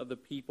burden of the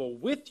people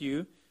with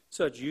you,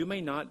 so that you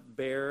may not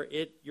bear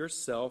it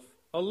yourself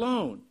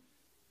alone.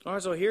 All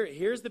right, so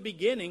here's the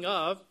beginning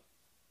of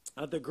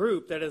the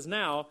group that is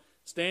now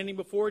standing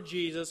before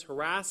Jesus,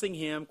 harassing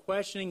him,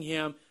 questioning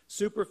him,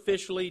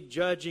 superficially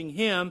judging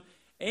him,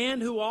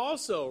 and who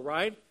also,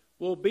 right,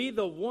 will be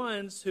the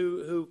ones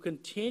who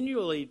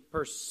continually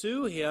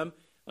pursue him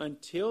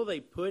until they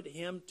put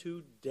him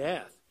to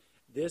death.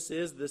 This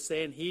is the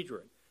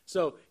Sanhedrin.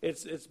 So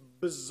it's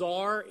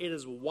bizarre, it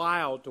is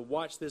wild to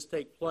watch this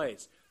take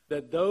place.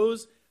 That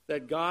those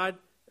that God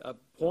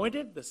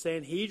appointed, the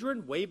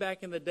Sanhedrin, way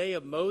back in the day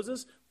of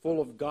Moses,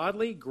 full of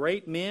godly,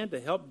 great men to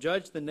help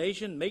judge the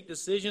nation, make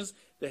decisions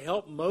to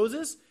help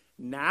Moses,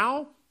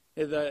 now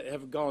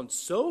have gone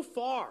so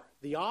far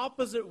the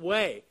opposite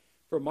way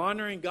from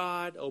honoring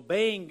God,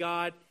 obeying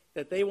God,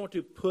 that they want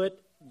to put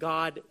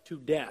God to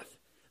death.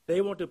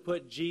 They want to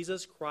put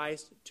Jesus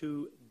Christ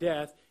to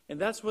death, and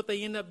that's what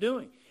they end up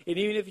doing. And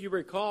even if you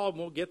recall, and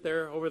we'll get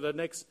there over the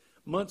next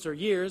months or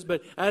years,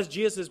 but as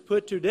Jesus is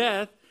put to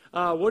death,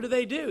 what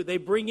do? They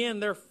bring in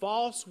their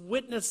false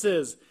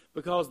witnesses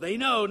because they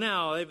know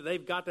now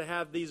they've got to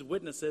have these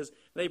witnesses.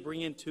 They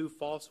bring in two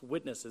false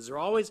witnesses. They're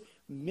always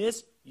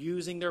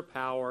misusing their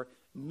power,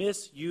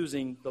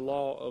 misusing the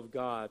law of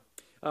God.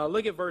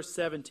 Look at verse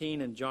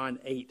 17 in John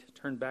 8.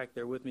 Turn back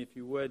there with me if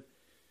you would.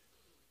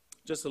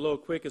 Just a little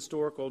quick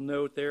historical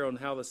note there on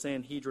how the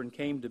Sanhedrin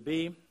came to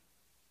be.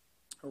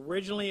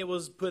 Originally it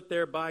was put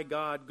there by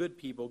God, good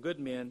people,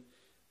 good men,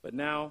 but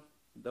now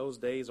those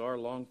days are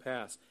long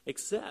past.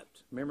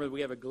 Except, remember,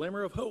 we have a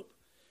glimmer of hope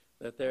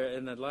that there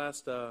in the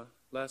last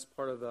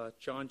part of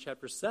John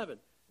chapter 7.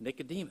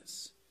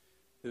 Nicodemus,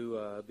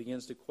 who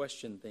begins to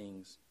question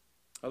things.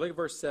 I look at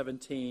verse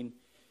 17.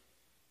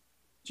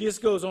 Jesus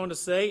goes on to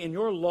say, "In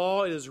your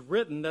law it is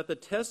written that the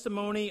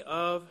testimony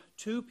of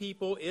two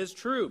people is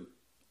true.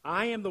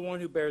 I am the one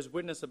who bears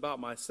witness about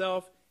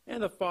myself,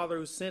 and the Father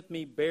who sent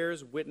me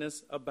bears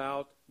witness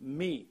about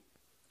me."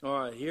 All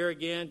right, here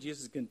again,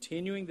 Jesus is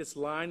continuing this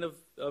line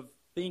of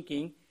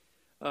thinking.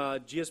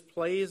 Jesus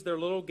plays their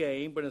little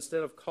game, but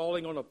instead of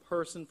calling on a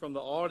person from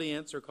the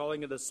audience or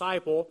calling a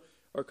disciple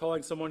or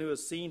calling someone who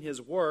has seen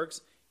his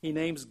works, he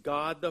names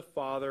God the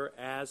Father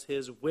as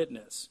his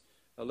witness.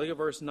 Now look at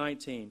verse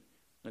 19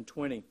 and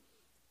 20.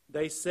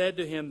 "They said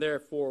to him,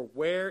 therefore,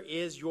 'Where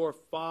is your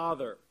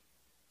Father?'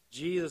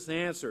 Jesus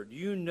answered,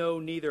 'You know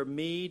neither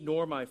me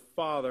nor my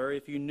Father.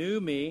 If you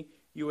knew me,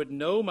 you would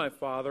know my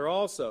Father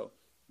also.'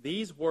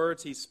 These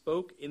words he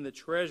spoke in the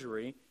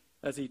treasury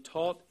as he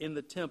taught in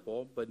the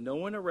temple, but no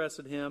one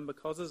arrested him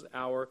because his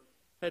hour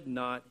had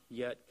not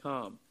yet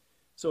come."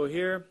 So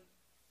here,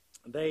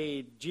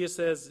 Jesus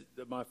says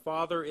that my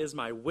Father is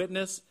my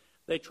witness.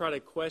 They try to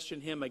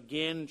question him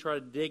again and try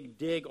to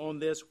dig on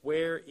this.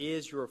 Where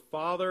is your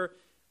Father?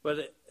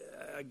 But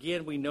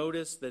again, we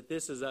notice that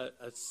this is a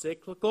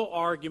cyclical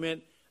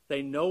argument.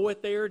 They know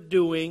what they are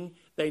doing.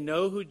 They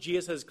know who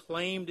Jesus has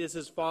claimed is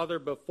his Father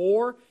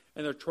before,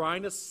 and they're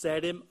trying to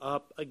set him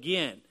up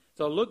again.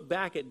 So look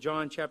back at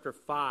John chapter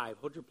 5.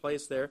 Hold your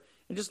place there.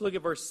 And just look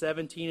at verse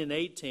 17 and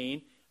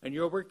 18. And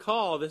you'll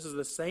recall this is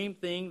the same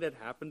thing that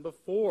happened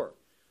before.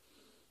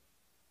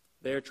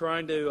 They're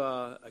trying to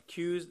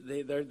accuse.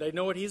 They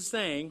know what he's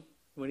saying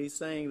when he's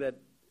saying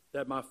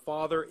that my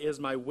Father is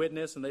my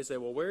witness. And they say,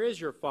 well, where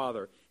is your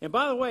Father? And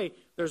by the way,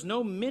 there's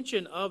no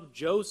mention of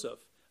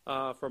Joseph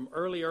from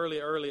early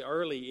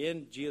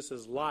in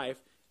Jesus'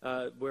 life,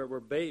 where we're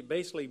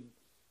basically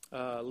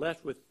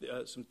left with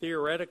some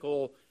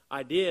theoretical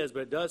ideas,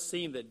 but it does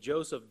seem that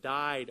Joseph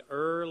died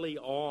early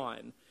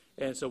on.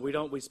 And so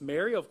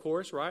Mary, of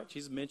course, right?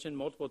 She's mentioned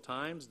multiple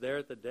times there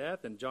at the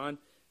death, and John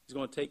is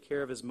going to take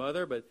care of his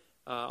mother, but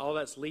all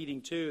that's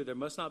leading to there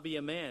must not be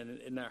a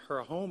man in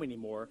her home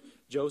anymore.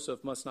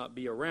 Joseph must not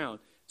be around.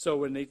 So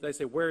when they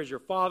say, where is your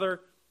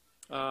father?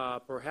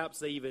 Perhaps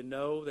they even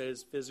know that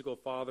his physical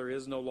father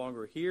is no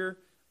longer here.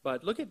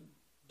 But look at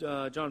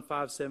John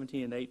 5,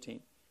 17 and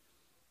 18.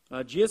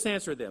 Jesus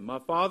answered them, "My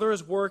Father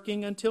is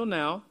working until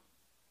now,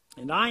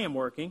 and I am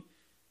working."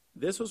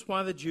 This was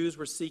why the Jews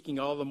were seeking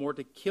all the more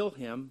to kill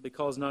him,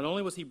 because not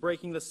only was he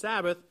breaking the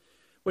Sabbath,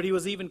 but he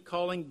was even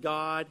calling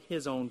God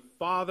his own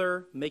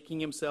Father, making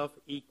himself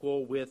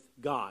equal with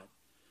God.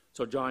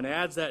 So John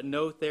adds that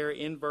note there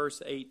in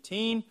verse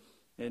 18,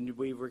 and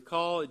we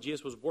recall that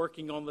Jesus was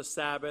working on the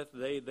Sabbath.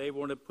 They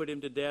wanted to put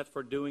him to death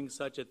for doing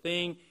such a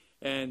thing,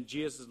 and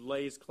Jesus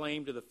lays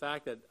claim to the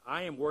fact that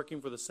I am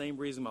working for the same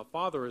reason my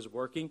Father is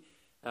working.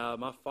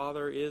 My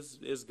Father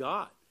is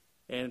God.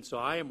 And so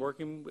I am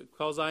working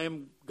because I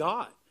am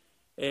God.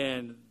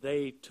 And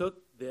they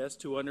took this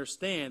to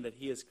understand that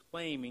he is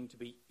claiming to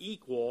be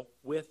equal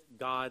with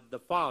God the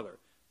Father.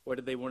 What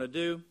did they want to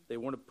do? They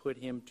want to put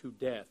him to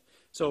death.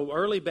 So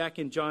early back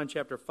in John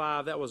chapter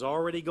 5, that was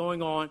already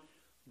going on.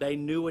 They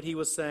knew what he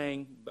was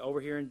saying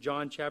over here in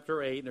John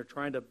chapter 8, and they're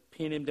trying to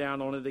pin him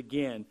down on it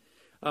again.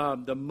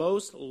 The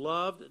most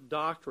loved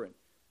doctrine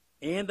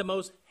and the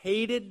most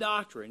hated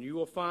doctrine you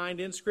will find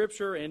in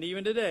Scripture and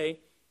even today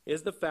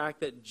is the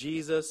fact that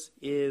Jesus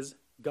is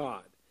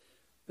God.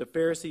 The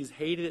Pharisees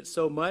hated it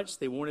so much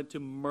they wanted to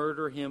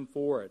murder him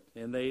for it,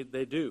 and they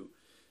do.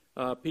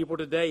 People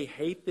today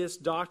hate this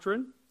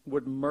doctrine,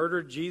 would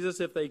murder Jesus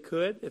if they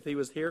could, if he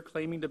was here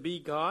claiming to be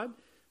God,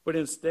 but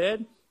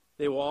instead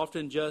they will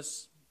often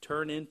just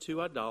turn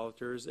into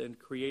idolaters and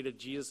create a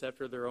Jesus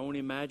after their own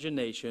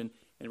imagination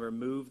and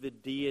remove the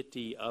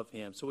deity of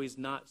him so he's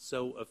not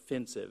so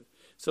offensive,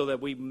 so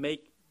that we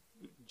make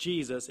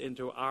Jesus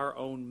into our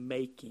own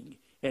making.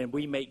 And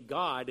we make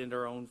God into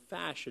our own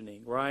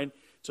fashioning, right?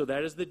 So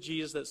that is the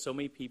Jesus that so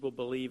many people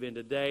believe in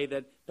today,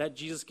 that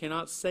Jesus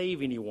cannot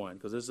save anyone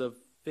because it's a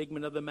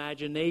figment of the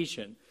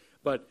imagination.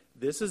 But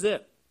this is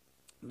it.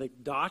 The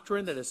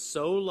doctrine that is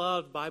so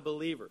loved by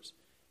believers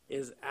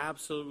is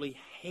absolutely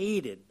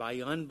hated by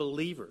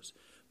unbelievers.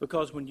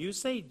 Because when you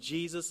say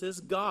Jesus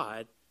is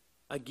God,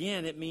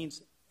 again, it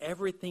means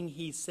everything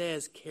he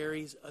says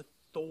carries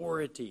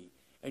authority.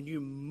 And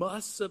you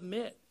must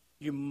submit.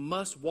 You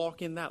must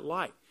walk in that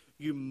light.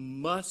 You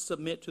must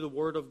submit to the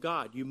Word of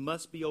God. You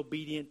must be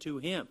obedient to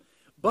him.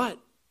 But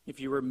if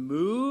you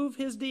remove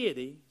his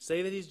deity,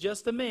 say that he's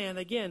just a man,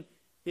 again,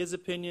 his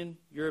opinion,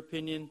 your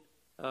opinion,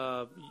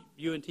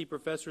 UNT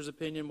professor's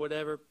opinion,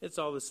 whatever, it's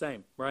all the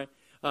same, right?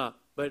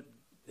 But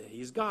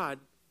he's God,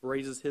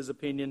 raises his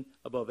opinion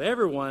above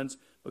everyone's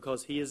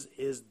because he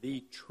is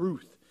the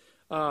truth.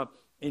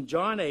 In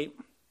John 8,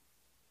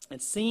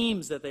 it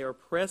seems that they are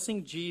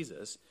pressing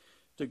Jesus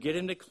to get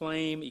him to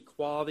claim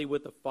equality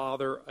with the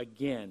Father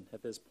again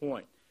at this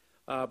point.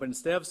 But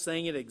instead of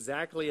saying it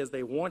exactly as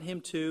they want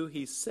him to,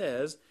 he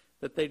says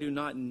that they do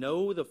not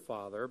know the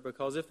Father,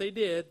 because if they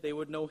did, they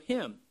would know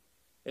him.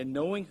 And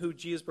knowing who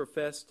Jesus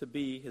professed to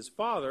be his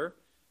Father,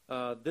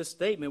 this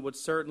statement would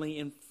certainly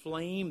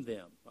inflame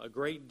them a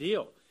great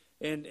deal.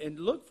 And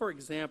look, for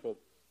example,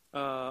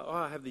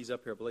 I have these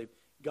up here, I believe.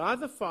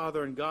 God the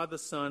Father and God the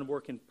Son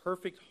work in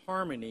perfect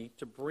harmony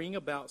to bring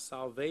about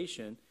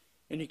salvation,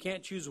 and you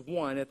can't choose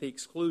one at the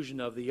exclusion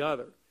of the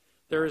other.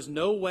 There is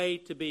no way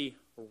to be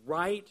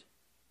right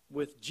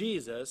with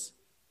Jesus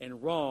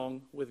and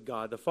wrong with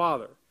God the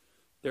Father.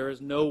 There is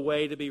no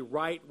way to be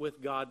right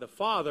with God the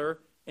Father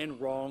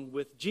and wrong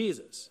with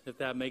Jesus, if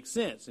that makes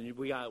sense. And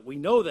we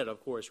know that,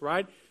 of course,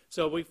 right?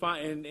 So we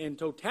find in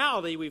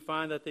totality, we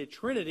find that the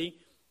Trinity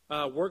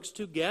works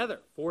together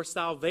for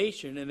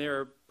salvation, and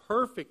they're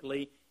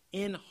perfectly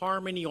in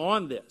harmony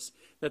on this.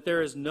 That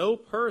there is no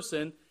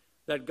person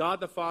that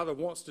God the Father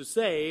wants to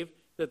save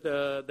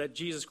that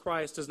Jesus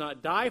Christ does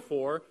not die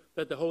for,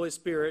 that the Holy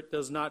Spirit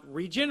does not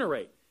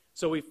regenerate.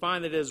 So we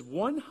find that it is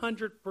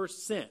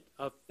 100%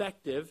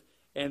 effective,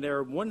 and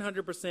they're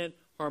 100%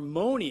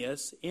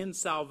 harmonious in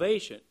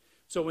salvation.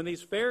 So when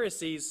these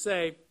Pharisees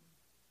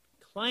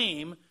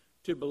claim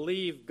to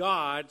believe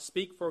God,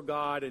 speak for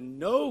God, and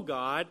know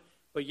God,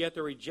 but yet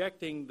they're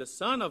rejecting the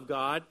Son of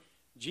God,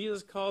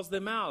 Jesus calls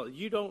them out.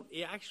 You don't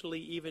actually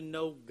even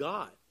know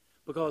God.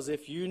 Because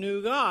if you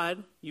knew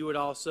God, you would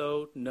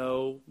also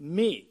know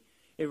me.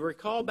 If you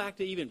recall back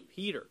to even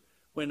Peter,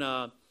 when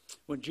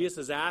Jesus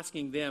is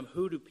asking them,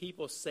 who do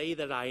people say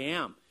that I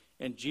am?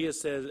 And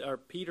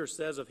Peter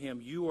says of him,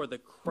 you are the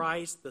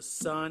Christ, the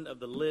Son of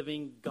the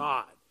living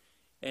God.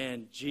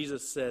 And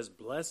Jesus says,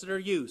 blessed are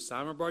you,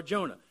 Simon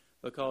Bar-Jonah,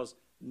 because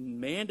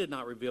man did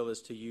not reveal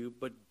this to you,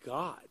 but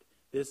God.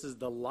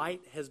 The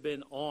light has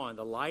been on.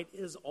 The light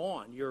is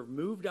on. You're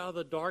moved out of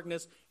the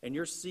darkness, and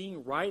you're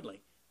seeing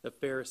rightly. The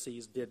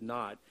Pharisees did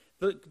not.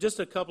 Just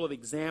a couple of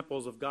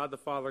examples of God the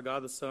Father,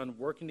 God the Son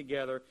working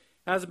together.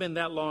 Hasn't been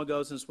that long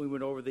ago since we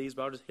went over these,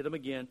 but I'll just hit them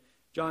again.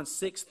 John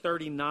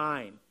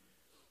 6:39.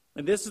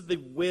 And this is the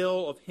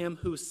will of him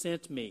who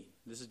sent me.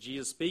 This is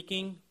Jesus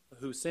speaking,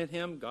 who sent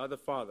him, God the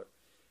Father.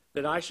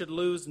 That I should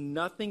lose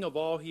nothing of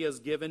all he has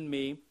given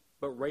me,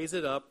 but raise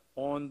it up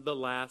on the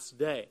last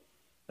day.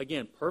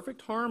 Again,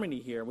 perfect harmony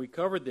here. We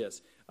covered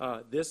this.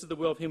 This is the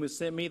will of him who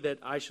sent me, that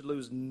I should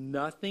lose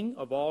nothing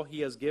of all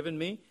he has given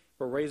me,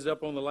 but raise it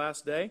up on the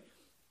last day.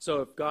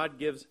 So if God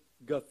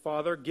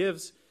Father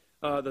gives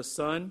the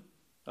Son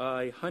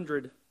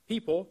 100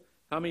 people,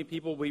 how many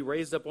people will be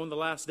raised up on the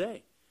last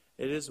day?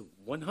 It is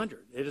 100.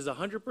 It is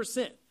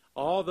 100%.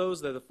 All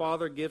those that the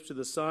Father gives to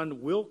the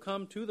Son will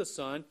come to the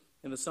Son,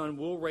 and the Son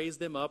will raise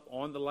them up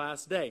on the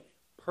last day.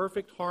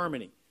 Perfect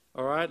harmony.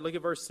 All right, look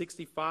at verse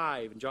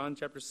 65 in John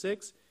chapter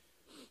 6.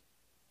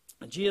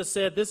 Jesus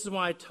said, this is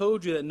why I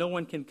told you that no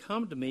one can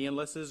come to me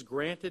unless it is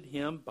granted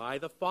him by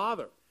the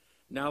Father.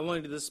 Not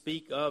only does this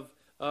speak of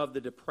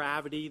the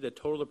depravity, the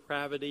total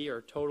depravity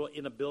or total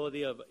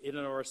inability of in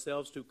and of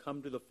ourselves to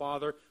come to the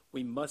Father,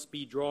 we must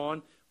be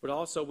drawn, but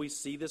also we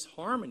see this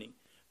harmony,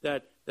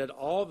 that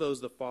all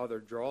those the Father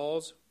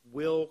draws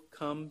will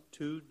come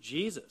to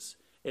Jesus.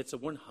 It's a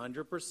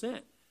 100%.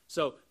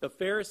 So the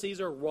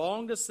Pharisees are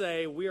wrong to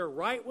say we are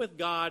right with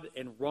God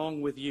and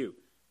wrong with you.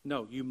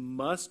 No, you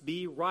must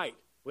be right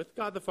with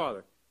God the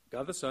Father,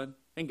 God the Son,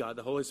 and God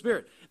the Holy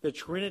Spirit. The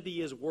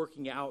Trinity is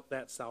working out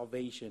that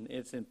salvation.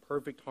 It's in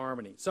perfect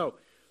harmony. So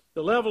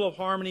the level of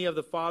harmony of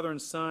the Father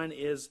and Son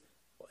is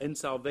in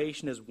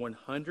salvation is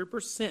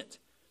 100%.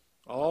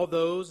 All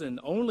those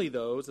and only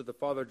those that the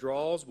Father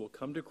draws will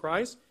come to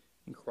Christ,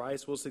 and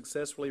Christ will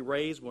successfully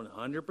raise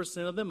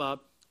 100% of them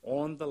up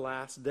on the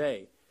last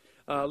day.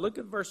 Look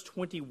at verse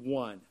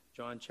 21,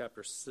 John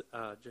chapter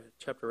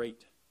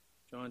 8.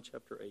 John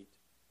chapter 8.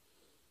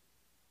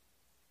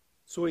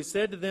 So he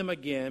said to them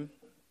again,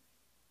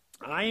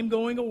 I am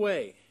going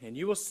away, and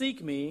you will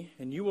seek me,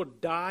 and you will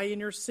die in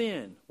your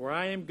sin. Where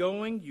I am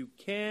going, you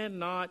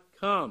cannot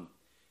come.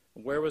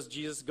 Where was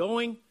Jesus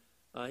going?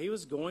 He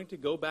was going to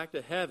go back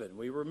to heaven.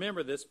 We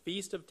remember this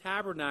Feast of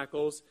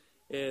Tabernacles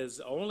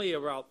is only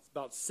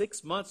about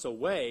 6 months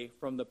away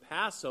from the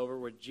Passover,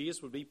 where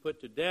Jesus would be put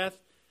to death.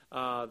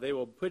 They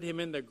will put him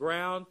in the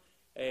ground,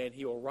 and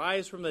he will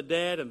rise from the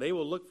dead, and they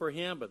will look for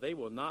him, but they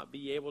will not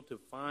be able to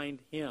find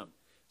him.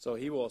 So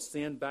he will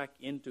ascend back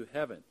into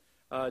heaven.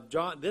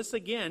 This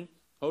again,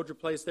 hold your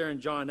place there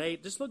in John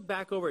 8. Just look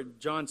back over at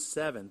John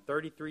 7,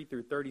 33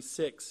 through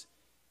 36.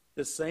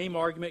 The same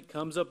argument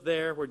comes up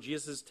there where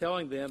Jesus is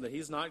telling them that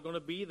he's not going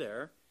to be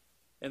there,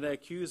 and they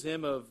accuse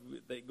him of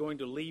going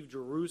to leave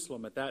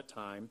Jerusalem at that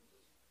time.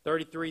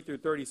 33 through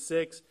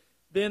 36.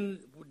 Then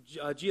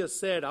Jesus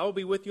said, I will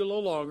be with you a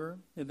little longer,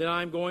 and then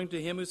I am going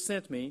to him who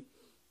sent me.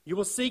 You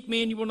will seek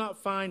me, and you will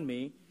not find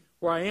me.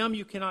 Where I am,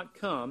 you cannot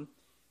come.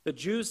 The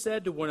Jews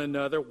said to one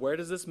another, where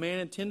does this man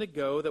intend to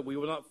go that we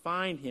will not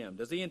find him?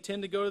 Does he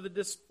intend to go to the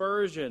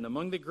dispersion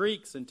among the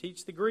Greeks and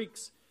teach the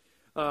Greeks?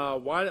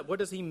 What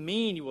does he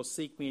mean, you will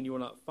seek me and you will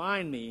not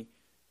find me?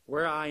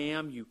 Where I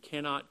am, you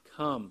cannot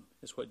come,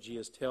 is what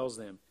Jesus tells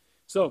them.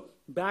 So,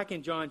 back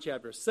in John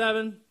chapter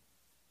 7,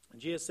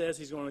 Jesus says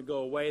he's going to go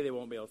away. They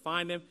won't be able to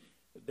find him.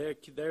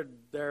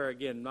 They're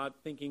again, not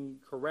thinking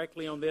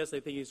correctly on this.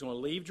 They think he's going to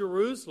leave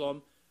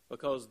Jerusalem,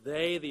 because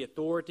they, the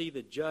authority,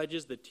 the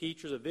judges, the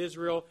teachers of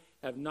Israel,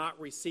 have not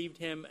received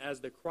him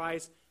as the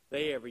Christ.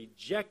 They have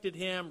rejected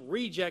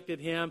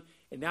him,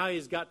 and now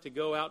he's got to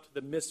go out to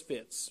the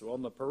misfits,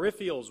 on the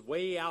peripherals,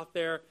 way out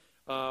there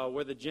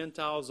where the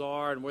Gentiles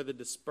are and where the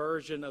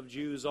dispersion of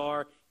Jews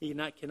are. He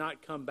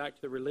cannot come back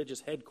to the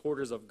religious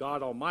headquarters of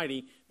God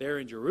Almighty there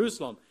in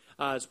Jerusalem.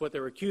 That's what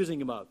they're accusing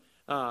him of,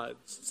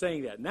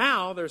 saying that.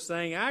 Now they're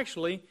saying,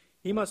 actually,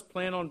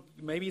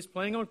 maybe he's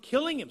planning on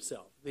killing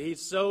himself.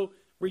 He's so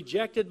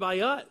rejected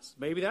by us.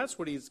 Maybe that's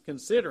what he's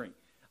considering.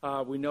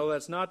 We know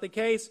that's not the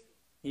case.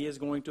 He is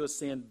going to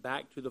ascend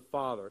back to the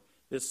Father.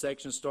 This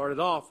section started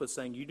off with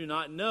saying, you do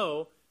not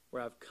know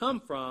where I've come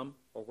from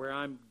or where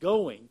I'm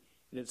going.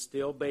 And it's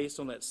still based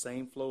on that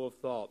same flow of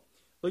thought.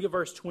 Look at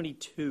verse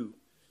 22.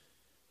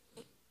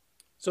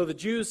 So the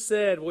Jews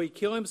said, will he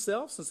kill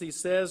himself, since he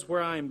says,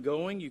 where I am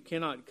going, you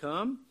cannot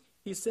come?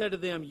 He said to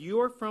them, you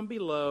are from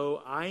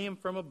below, I am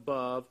from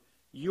above.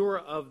 You are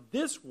of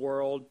this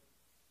world,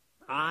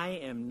 I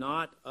am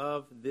not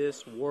of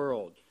this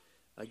world.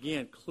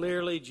 Again,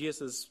 clearly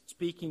Jesus is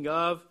speaking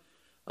of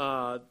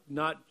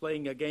not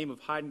playing a game of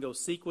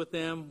hide-and-go-seek with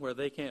them where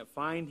they can't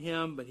find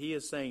him, but he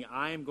is saying,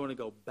 I am going to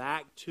go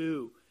back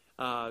to,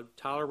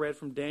 Tyler read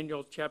from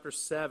Daniel chapter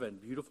 7,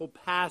 beautiful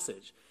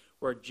passage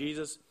where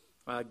Jesus,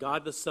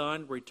 God the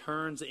Son,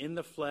 returns in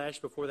the flesh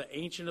before the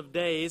Ancient of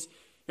Days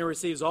and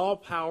receives all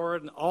power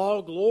and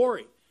all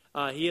glory.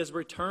 He has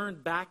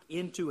returned back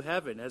into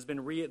heaven,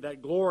 that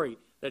glory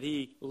that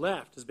he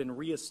left has been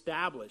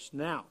reestablished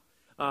now.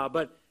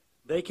 But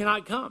they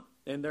cannot come,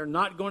 and they're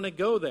not going to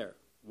go there.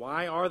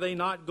 Why are they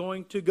not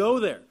going to go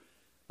there?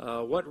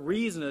 What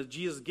reason does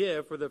Jesus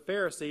give for the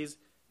Pharisees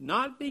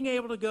not being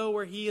able to go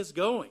where he is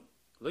going?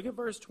 Look at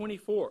verse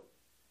 24.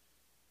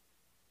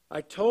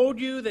 I told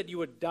you that you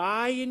would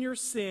die in your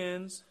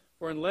sins,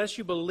 for unless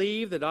you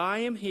believe that I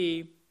am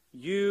he,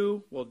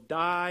 you will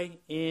die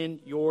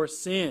in your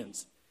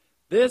sins.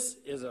 This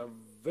is a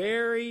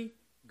very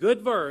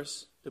good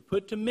verse to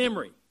put to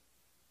memory,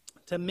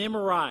 to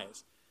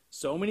memorize.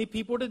 So many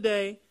people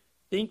today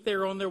think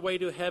they're on their way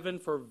to heaven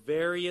for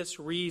various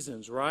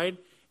reasons, right?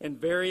 And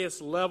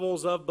various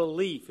levels of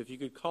belief, if you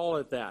could call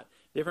it that.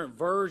 Different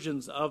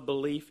versions of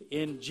belief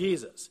in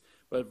Jesus.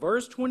 But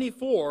verse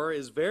 24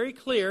 is very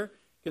clear.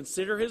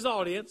 Consider his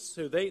audience,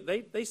 who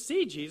they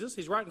see Jesus.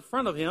 He's right in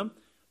front of him.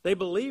 They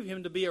believe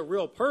him to be a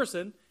real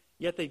person,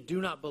 yet they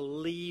do not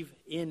believe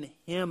in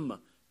him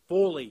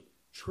fully,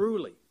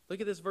 truly.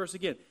 Look at this verse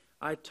again.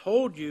 I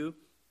told you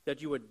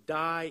that you would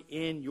die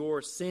in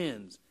your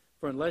sins.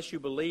 For unless you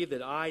believe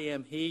that I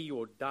am he, you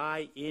will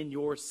die in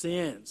your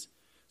sins.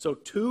 So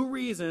 2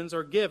 reasons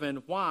are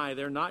given why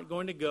they're not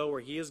going to go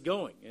where he is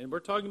going. And we're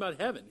talking about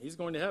heaven. He's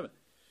going to heaven.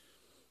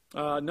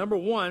 Number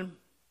 1,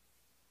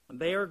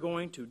 they are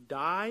going to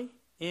die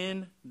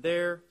in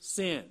their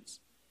sins.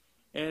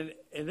 And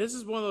this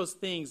is one of those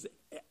things,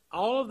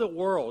 all of the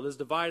world is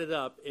divided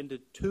up into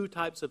 2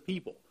 types of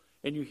people.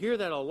 And you hear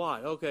that a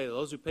lot. Okay,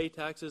 those who pay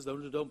taxes,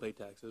 those who don't pay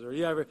taxes.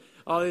 Or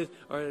all these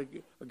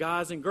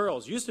guys and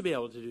girls used to be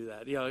able to do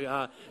that.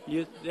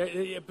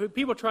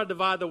 People try to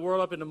divide the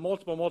world up into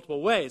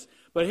multiple ways.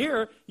 But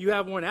here you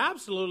have one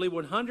absolutely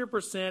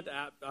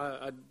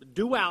 100%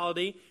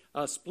 duality,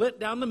 split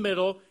down the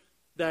middle,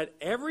 that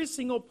every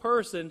single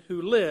person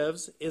who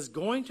lives is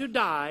going to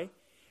die,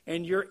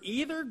 and you're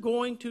either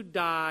going to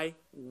die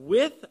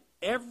with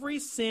every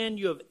sin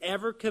you have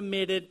ever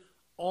committed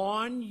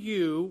on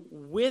you,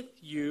 with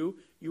you,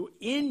 you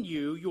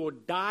will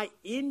die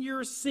in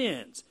your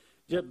sins.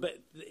 But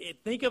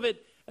think of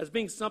it as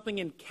being something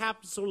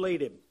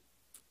encapsulated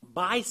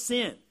by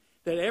sin,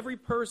 that every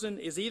person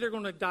is either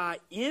going to die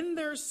in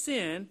their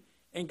sin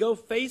and go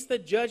face the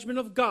judgment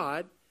of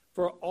God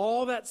for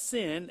all that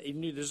sin,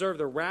 and you deserve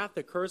the wrath,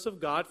 the curse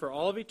of God for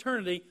all of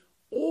eternity,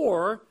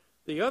 or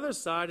the other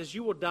side is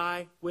you will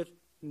die with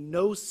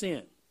no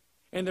sin.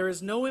 And there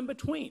is no in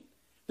between.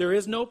 There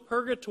is no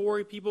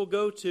purgatory people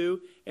go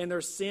to and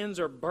their sins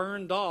are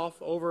burned off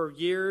over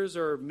years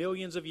or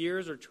millions of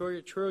years or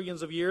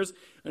trillions of years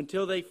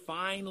until they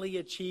finally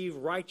achieve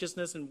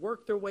righteousness and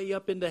work their way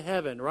up into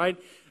heaven, right?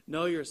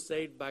 No, you're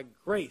saved by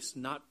grace,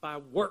 not by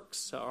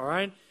works, all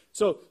right?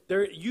 So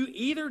you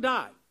either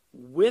die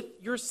with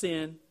your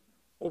sin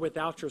or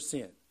without your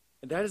sin.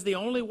 And that is the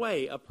only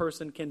way a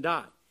person can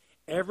die.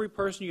 Every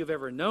person you've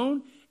ever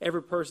known,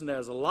 every person that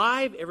is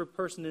alive, every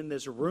person in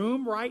this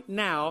room right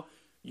now,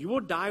 you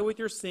will die with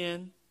your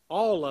sin,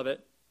 all of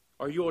it,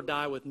 or you will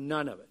die with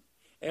none of it.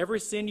 Every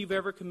sin you've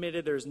ever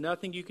committed, there's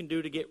nothing you can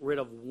do to get rid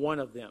of one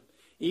of them.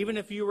 Even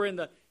if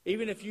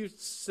you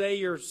say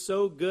you're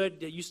so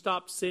good that you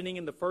stopped sinning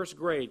in the first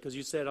grade because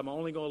you said, I'm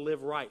only going to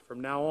live right from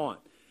now on.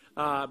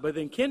 But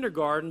in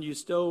kindergarten, you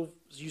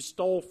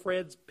stole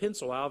Fred's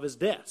pencil out of his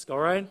desk, all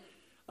right?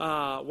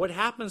 What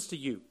happens to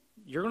you?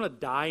 You're going to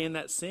die in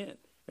that sin,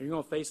 and you're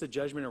going to face the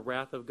judgment and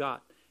wrath of God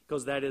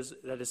because that is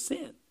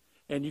sin.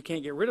 And you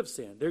can't get rid of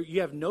sin.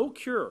 You have no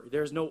cure.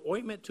 There's no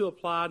ointment to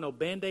apply, no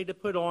Band-Aid to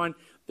put on.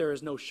 There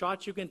is no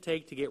shot you can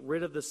take to get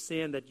rid of the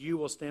sin that you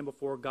will stand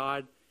before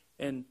God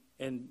and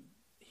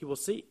he will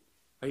see.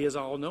 He is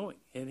all-knowing,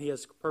 and he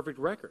has perfect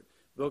record.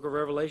 The book of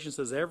Revelation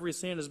says every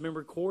sin has been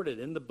recorded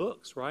in the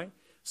books, right?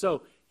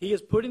 So he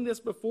is putting this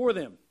before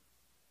them.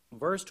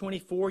 Verse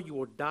 24, you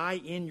will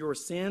die in your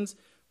sins,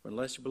 for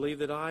unless you believe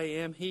that I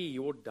am he,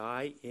 you will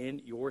die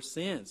in your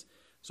sins.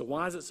 So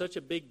why is it such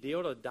a big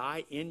deal to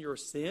die in your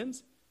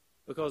sins?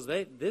 Because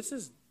this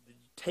is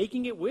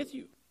taking it with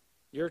you.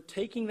 You're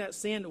taking that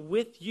sin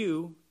with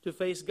you to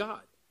face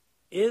God.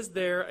 Is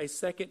there a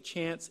second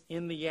chance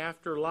in the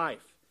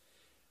afterlife?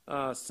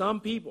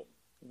 Some people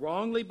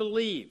wrongly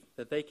believe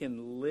that they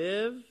can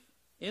live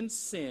in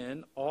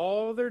sin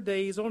all their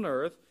days on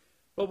earth,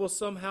 but will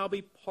somehow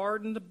be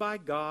pardoned by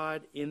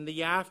God in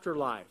the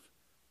afterlife.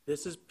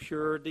 This is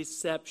pure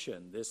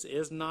deception. This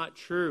is not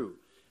true.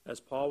 As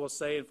Paul will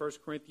say in 1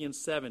 Corinthians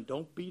 7,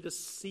 don't be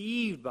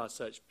deceived by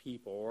such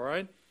people, all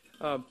right?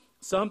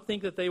 Some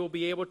think that they will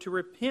be able to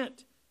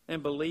repent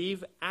and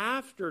believe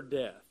after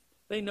death.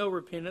 They know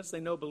repentance, they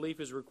know belief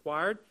is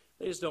required.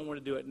 They just don't want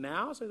to do it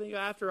now, so they think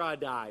after I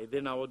die,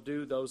 then I will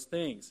do those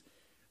things.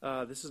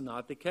 This is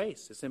not the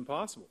case. It's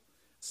impossible.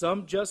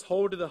 Some just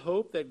hold to the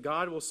hope that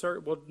God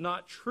will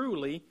not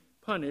truly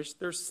punish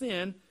their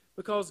sin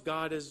because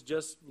God is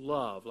just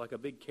love, like a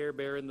big Care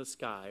Bear in the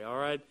sky, all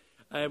right?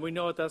 And we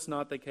know that that's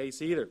not the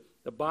case either.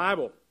 The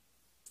Bible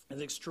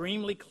is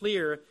extremely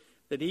clear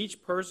that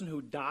each person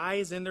who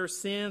dies in their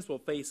sins will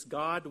face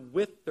God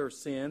with their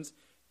sins.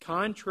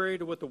 Contrary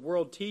to what the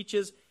world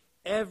teaches,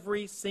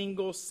 every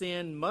single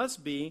sin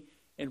must be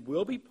and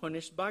will be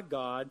punished by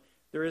God.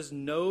 There is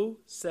no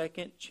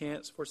second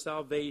chance for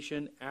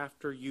salvation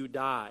after you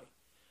die.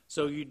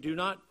 So you do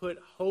not put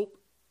hope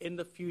in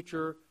the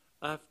future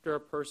after a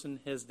person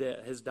has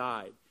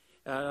died.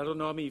 I don't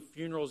know how many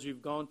funerals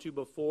you've gone to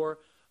before,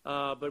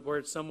 but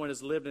where someone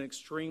has lived an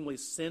extremely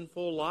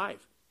sinful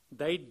life.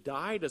 They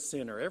died a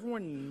sinner.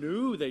 Everyone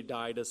knew they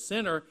died a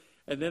sinner,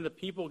 and then the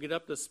people get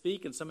up to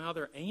speak, and somehow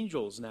they're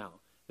angels now.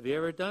 Have you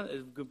ever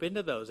been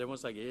to those?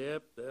 Everyone's like,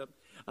 yep.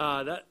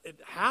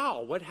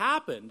 How? What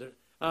happened?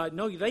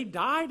 No, they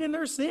died in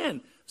their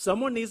sin.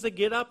 Someone needs to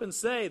get up and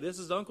say, this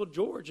is Uncle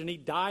George, and he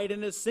died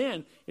in his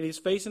sin, and he's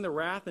facing the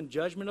wrath and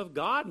judgment of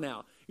God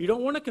now. You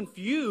don't want to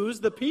confuse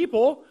the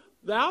people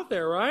out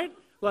there, right?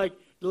 Like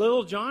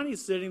little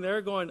Johnny's sitting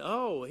there going,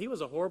 oh, he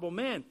was a horrible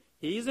man.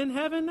 He's in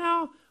heaven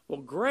now?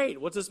 Well, great.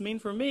 What's this mean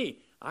for me?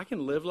 I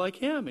can live like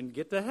him and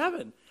get to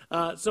heaven.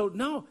 So,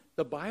 no,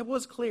 the Bible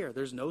is clear.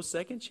 There's no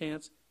second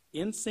chance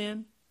in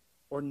sin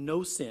or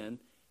no sin.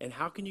 And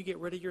how can you get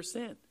rid of your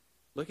sin?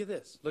 Look at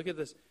this. Look at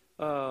this.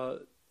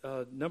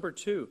 Number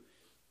 2,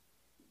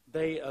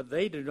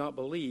 they do not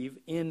believe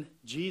in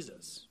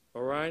Jesus.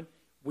 All right?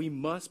 We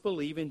must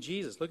believe in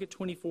Jesus. Look at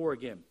 24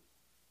 again.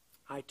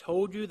 I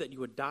told you that you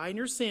would die in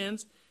your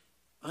sins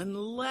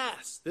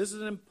unless, this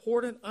is an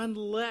important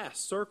unless,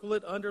 circle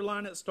it,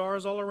 underline it,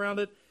 stars all around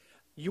it,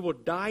 you will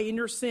die in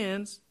your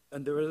sins,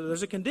 and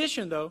there's a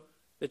condition, though,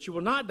 that you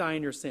will not die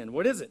in your sin.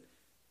 What is it?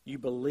 You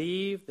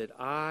believe that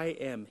I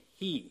am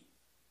He.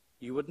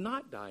 You would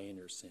not die in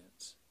your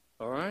sins.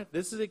 All right?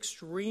 This is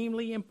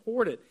extremely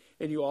important.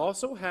 And you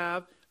also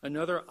have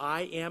another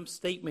I am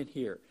statement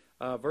here.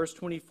 Verse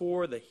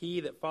 24, the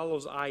he that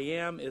follows I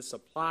am is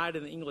supplied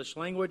in the English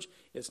language.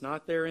 It's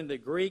not there in the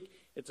Greek.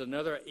 It's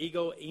another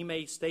ego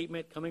eime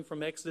statement coming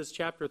from Exodus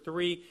chapter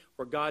 3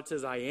 where God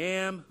says, I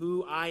am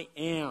who I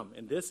am,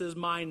 and this is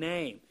my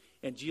name.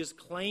 And Jesus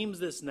claims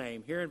this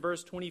name here in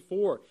verse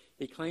 24.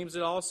 He claims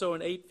it also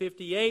in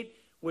 8:58,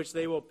 which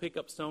they will pick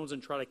up stones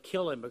and try to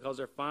kill him because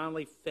they're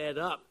finally fed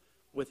up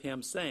with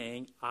him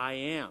saying, I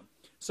am.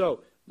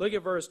 So look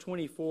at verse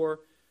 24.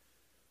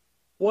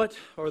 What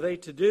are they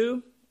to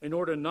do? In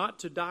order not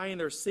to die in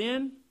their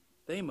sin,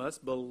 they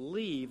must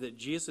believe that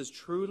Jesus is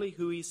truly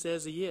who he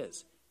says he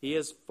is. He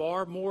is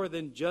far more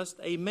than just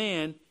a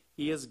man.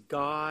 He is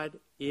God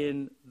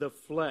in the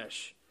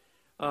flesh.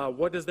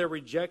 What does their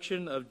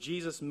rejection of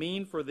Jesus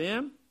mean for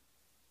them?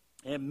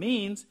 It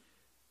means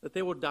that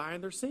they will die in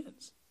their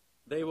sins.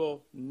 They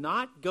will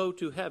not go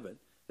to heaven.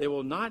 They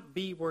will not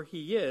be where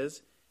he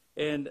is,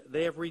 and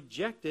they have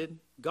rejected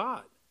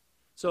God.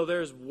 So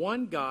there's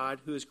one God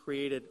who has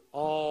created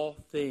all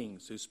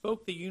things, who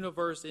spoke the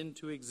universe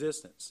into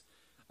existence.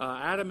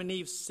 Adam and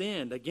Eve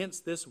sinned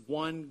against this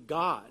one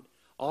God.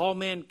 All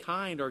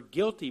mankind are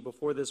guilty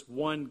before this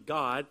one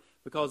God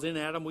because in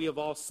Adam we have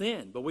all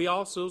sinned. But we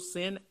also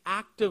sin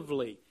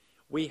actively.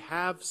 We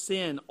have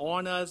sin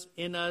on us,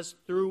 in us,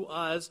 through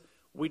us.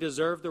 We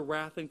deserve the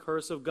wrath and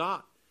curse of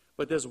God.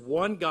 But this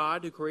one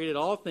God who created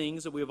all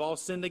things that we have all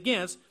sinned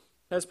against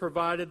has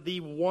provided the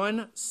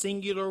one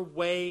singular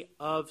way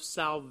of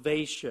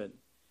salvation.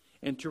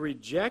 And to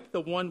reject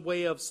the one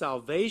way of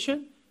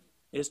salvation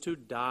is to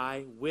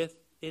die with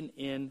and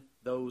in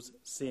those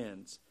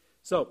sins.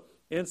 So,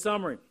 in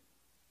summary,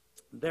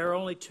 there are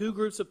only two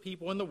groups of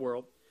people in the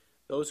world,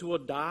 those who will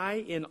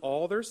die in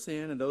all their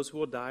sin and those who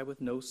will die with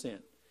no sin.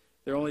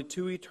 There are only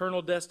two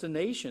eternal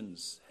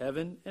destinations,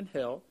 heaven and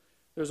hell.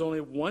 There's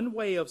only one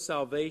way of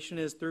salvation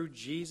is through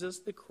Jesus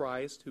the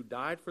Christ, who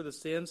died for the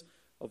sins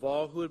of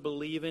all who would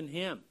believe in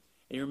him.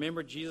 And you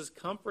remember Jesus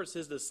comforts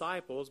his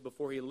disciples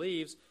before he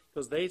leaves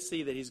because they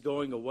see that he's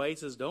going away. He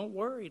says, don't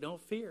worry,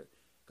 don't fear,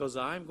 because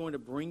I'm going to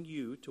bring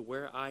you to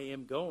where I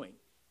am going.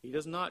 He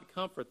does not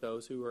comfort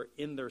those who are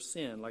in their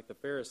sin like the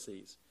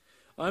Pharisees.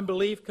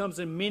 Unbelief comes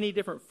in many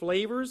different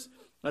flavors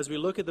as we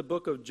look at the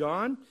book of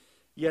John,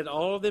 yet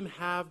all of them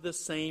have the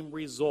same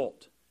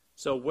result.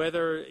 So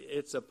whether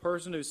it's a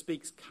person who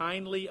speaks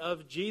kindly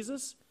of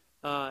Jesus,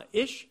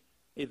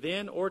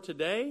 then or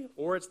today,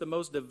 or it's the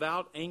most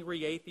devout,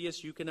 angry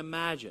atheist you can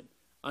imagine.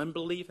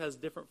 Unbelief has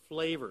different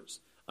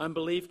flavors.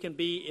 Unbelief can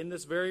be in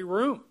this very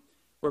room,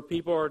 where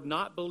people are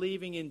not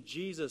believing in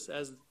Jesus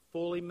as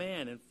fully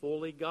man and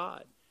fully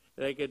God.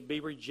 They could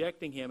be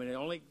rejecting him and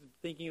only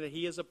thinking that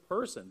he is a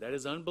person. That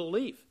is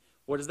unbelief.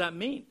 What does that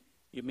mean?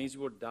 It means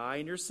you will die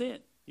in your sin.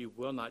 You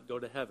will not go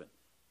to heaven.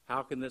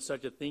 How can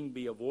such a thing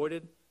be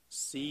avoided?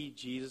 See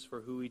Jesus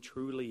for who he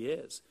truly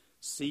is.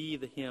 See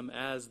him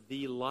as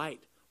the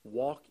light.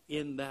 Walk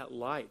in that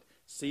light.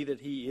 See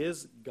that he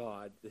is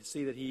God.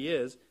 See that he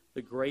is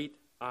the great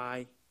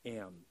I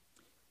am.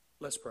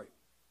 Let's pray.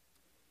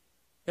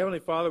 Heavenly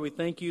Father, we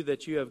thank you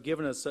that you have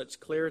given us such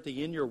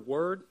clarity in your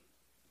word,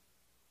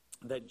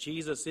 that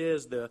Jesus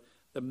is the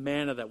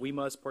manna that we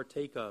must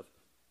partake of,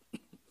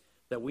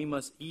 that we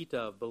must eat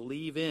of,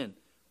 believe in,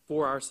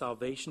 for our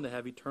salvation to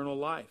have eternal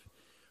life.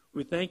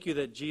 We thank you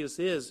that Jesus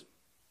is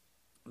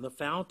the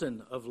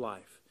fountain of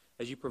life.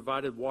 As you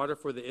provided water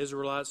for the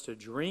Israelites to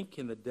drink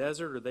in the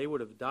desert or they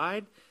would have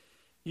died,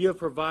 you have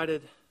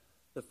provided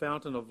the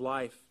fountain of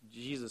life,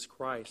 Jesus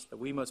Christ, that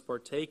we must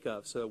partake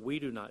of so that we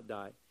do not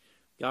die.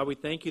 God, we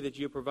thank you that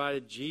you have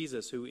provided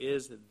Jesus, who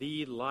is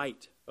the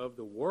light of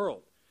the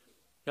world.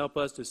 Help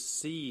us to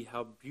see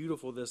how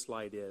beautiful this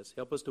light is.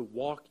 Help us to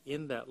walk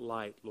in that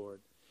light, Lord.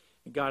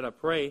 And God, I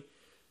pray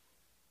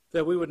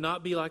that we would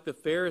not be like the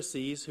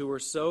Pharisees, who were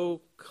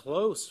so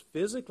close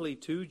physically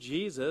to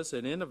Jesus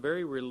and in a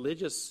very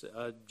religious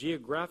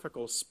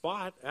geographical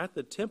spot at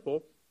the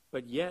temple,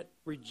 but yet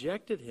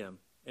rejected him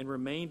and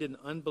remained in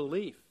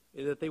unbelief,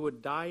 that they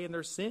would die in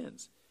their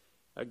sins.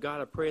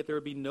 God, I pray that there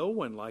would be no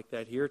one like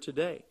that here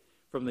today.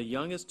 From the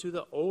youngest to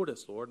the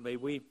oldest, Lord, may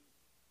we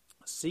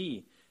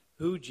see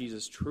who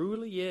Jesus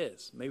truly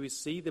is. May we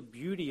see the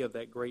beauty of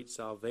that great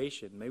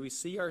salvation. May we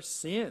see our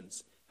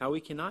sins, how we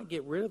cannot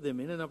get rid of them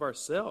in and of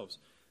ourselves,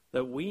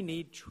 that we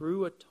need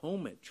true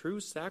atonement, true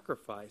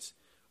sacrifice.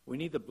 We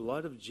need the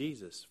blood of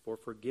Jesus for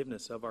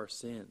forgiveness of our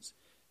sins.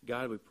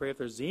 God, we pray if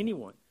there's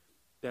anyone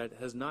that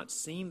has not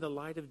seen the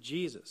light of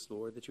Jesus,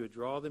 Lord, that you would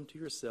draw them to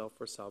yourself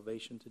for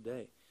salvation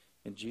today.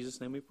 In Jesus'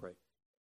 name we pray.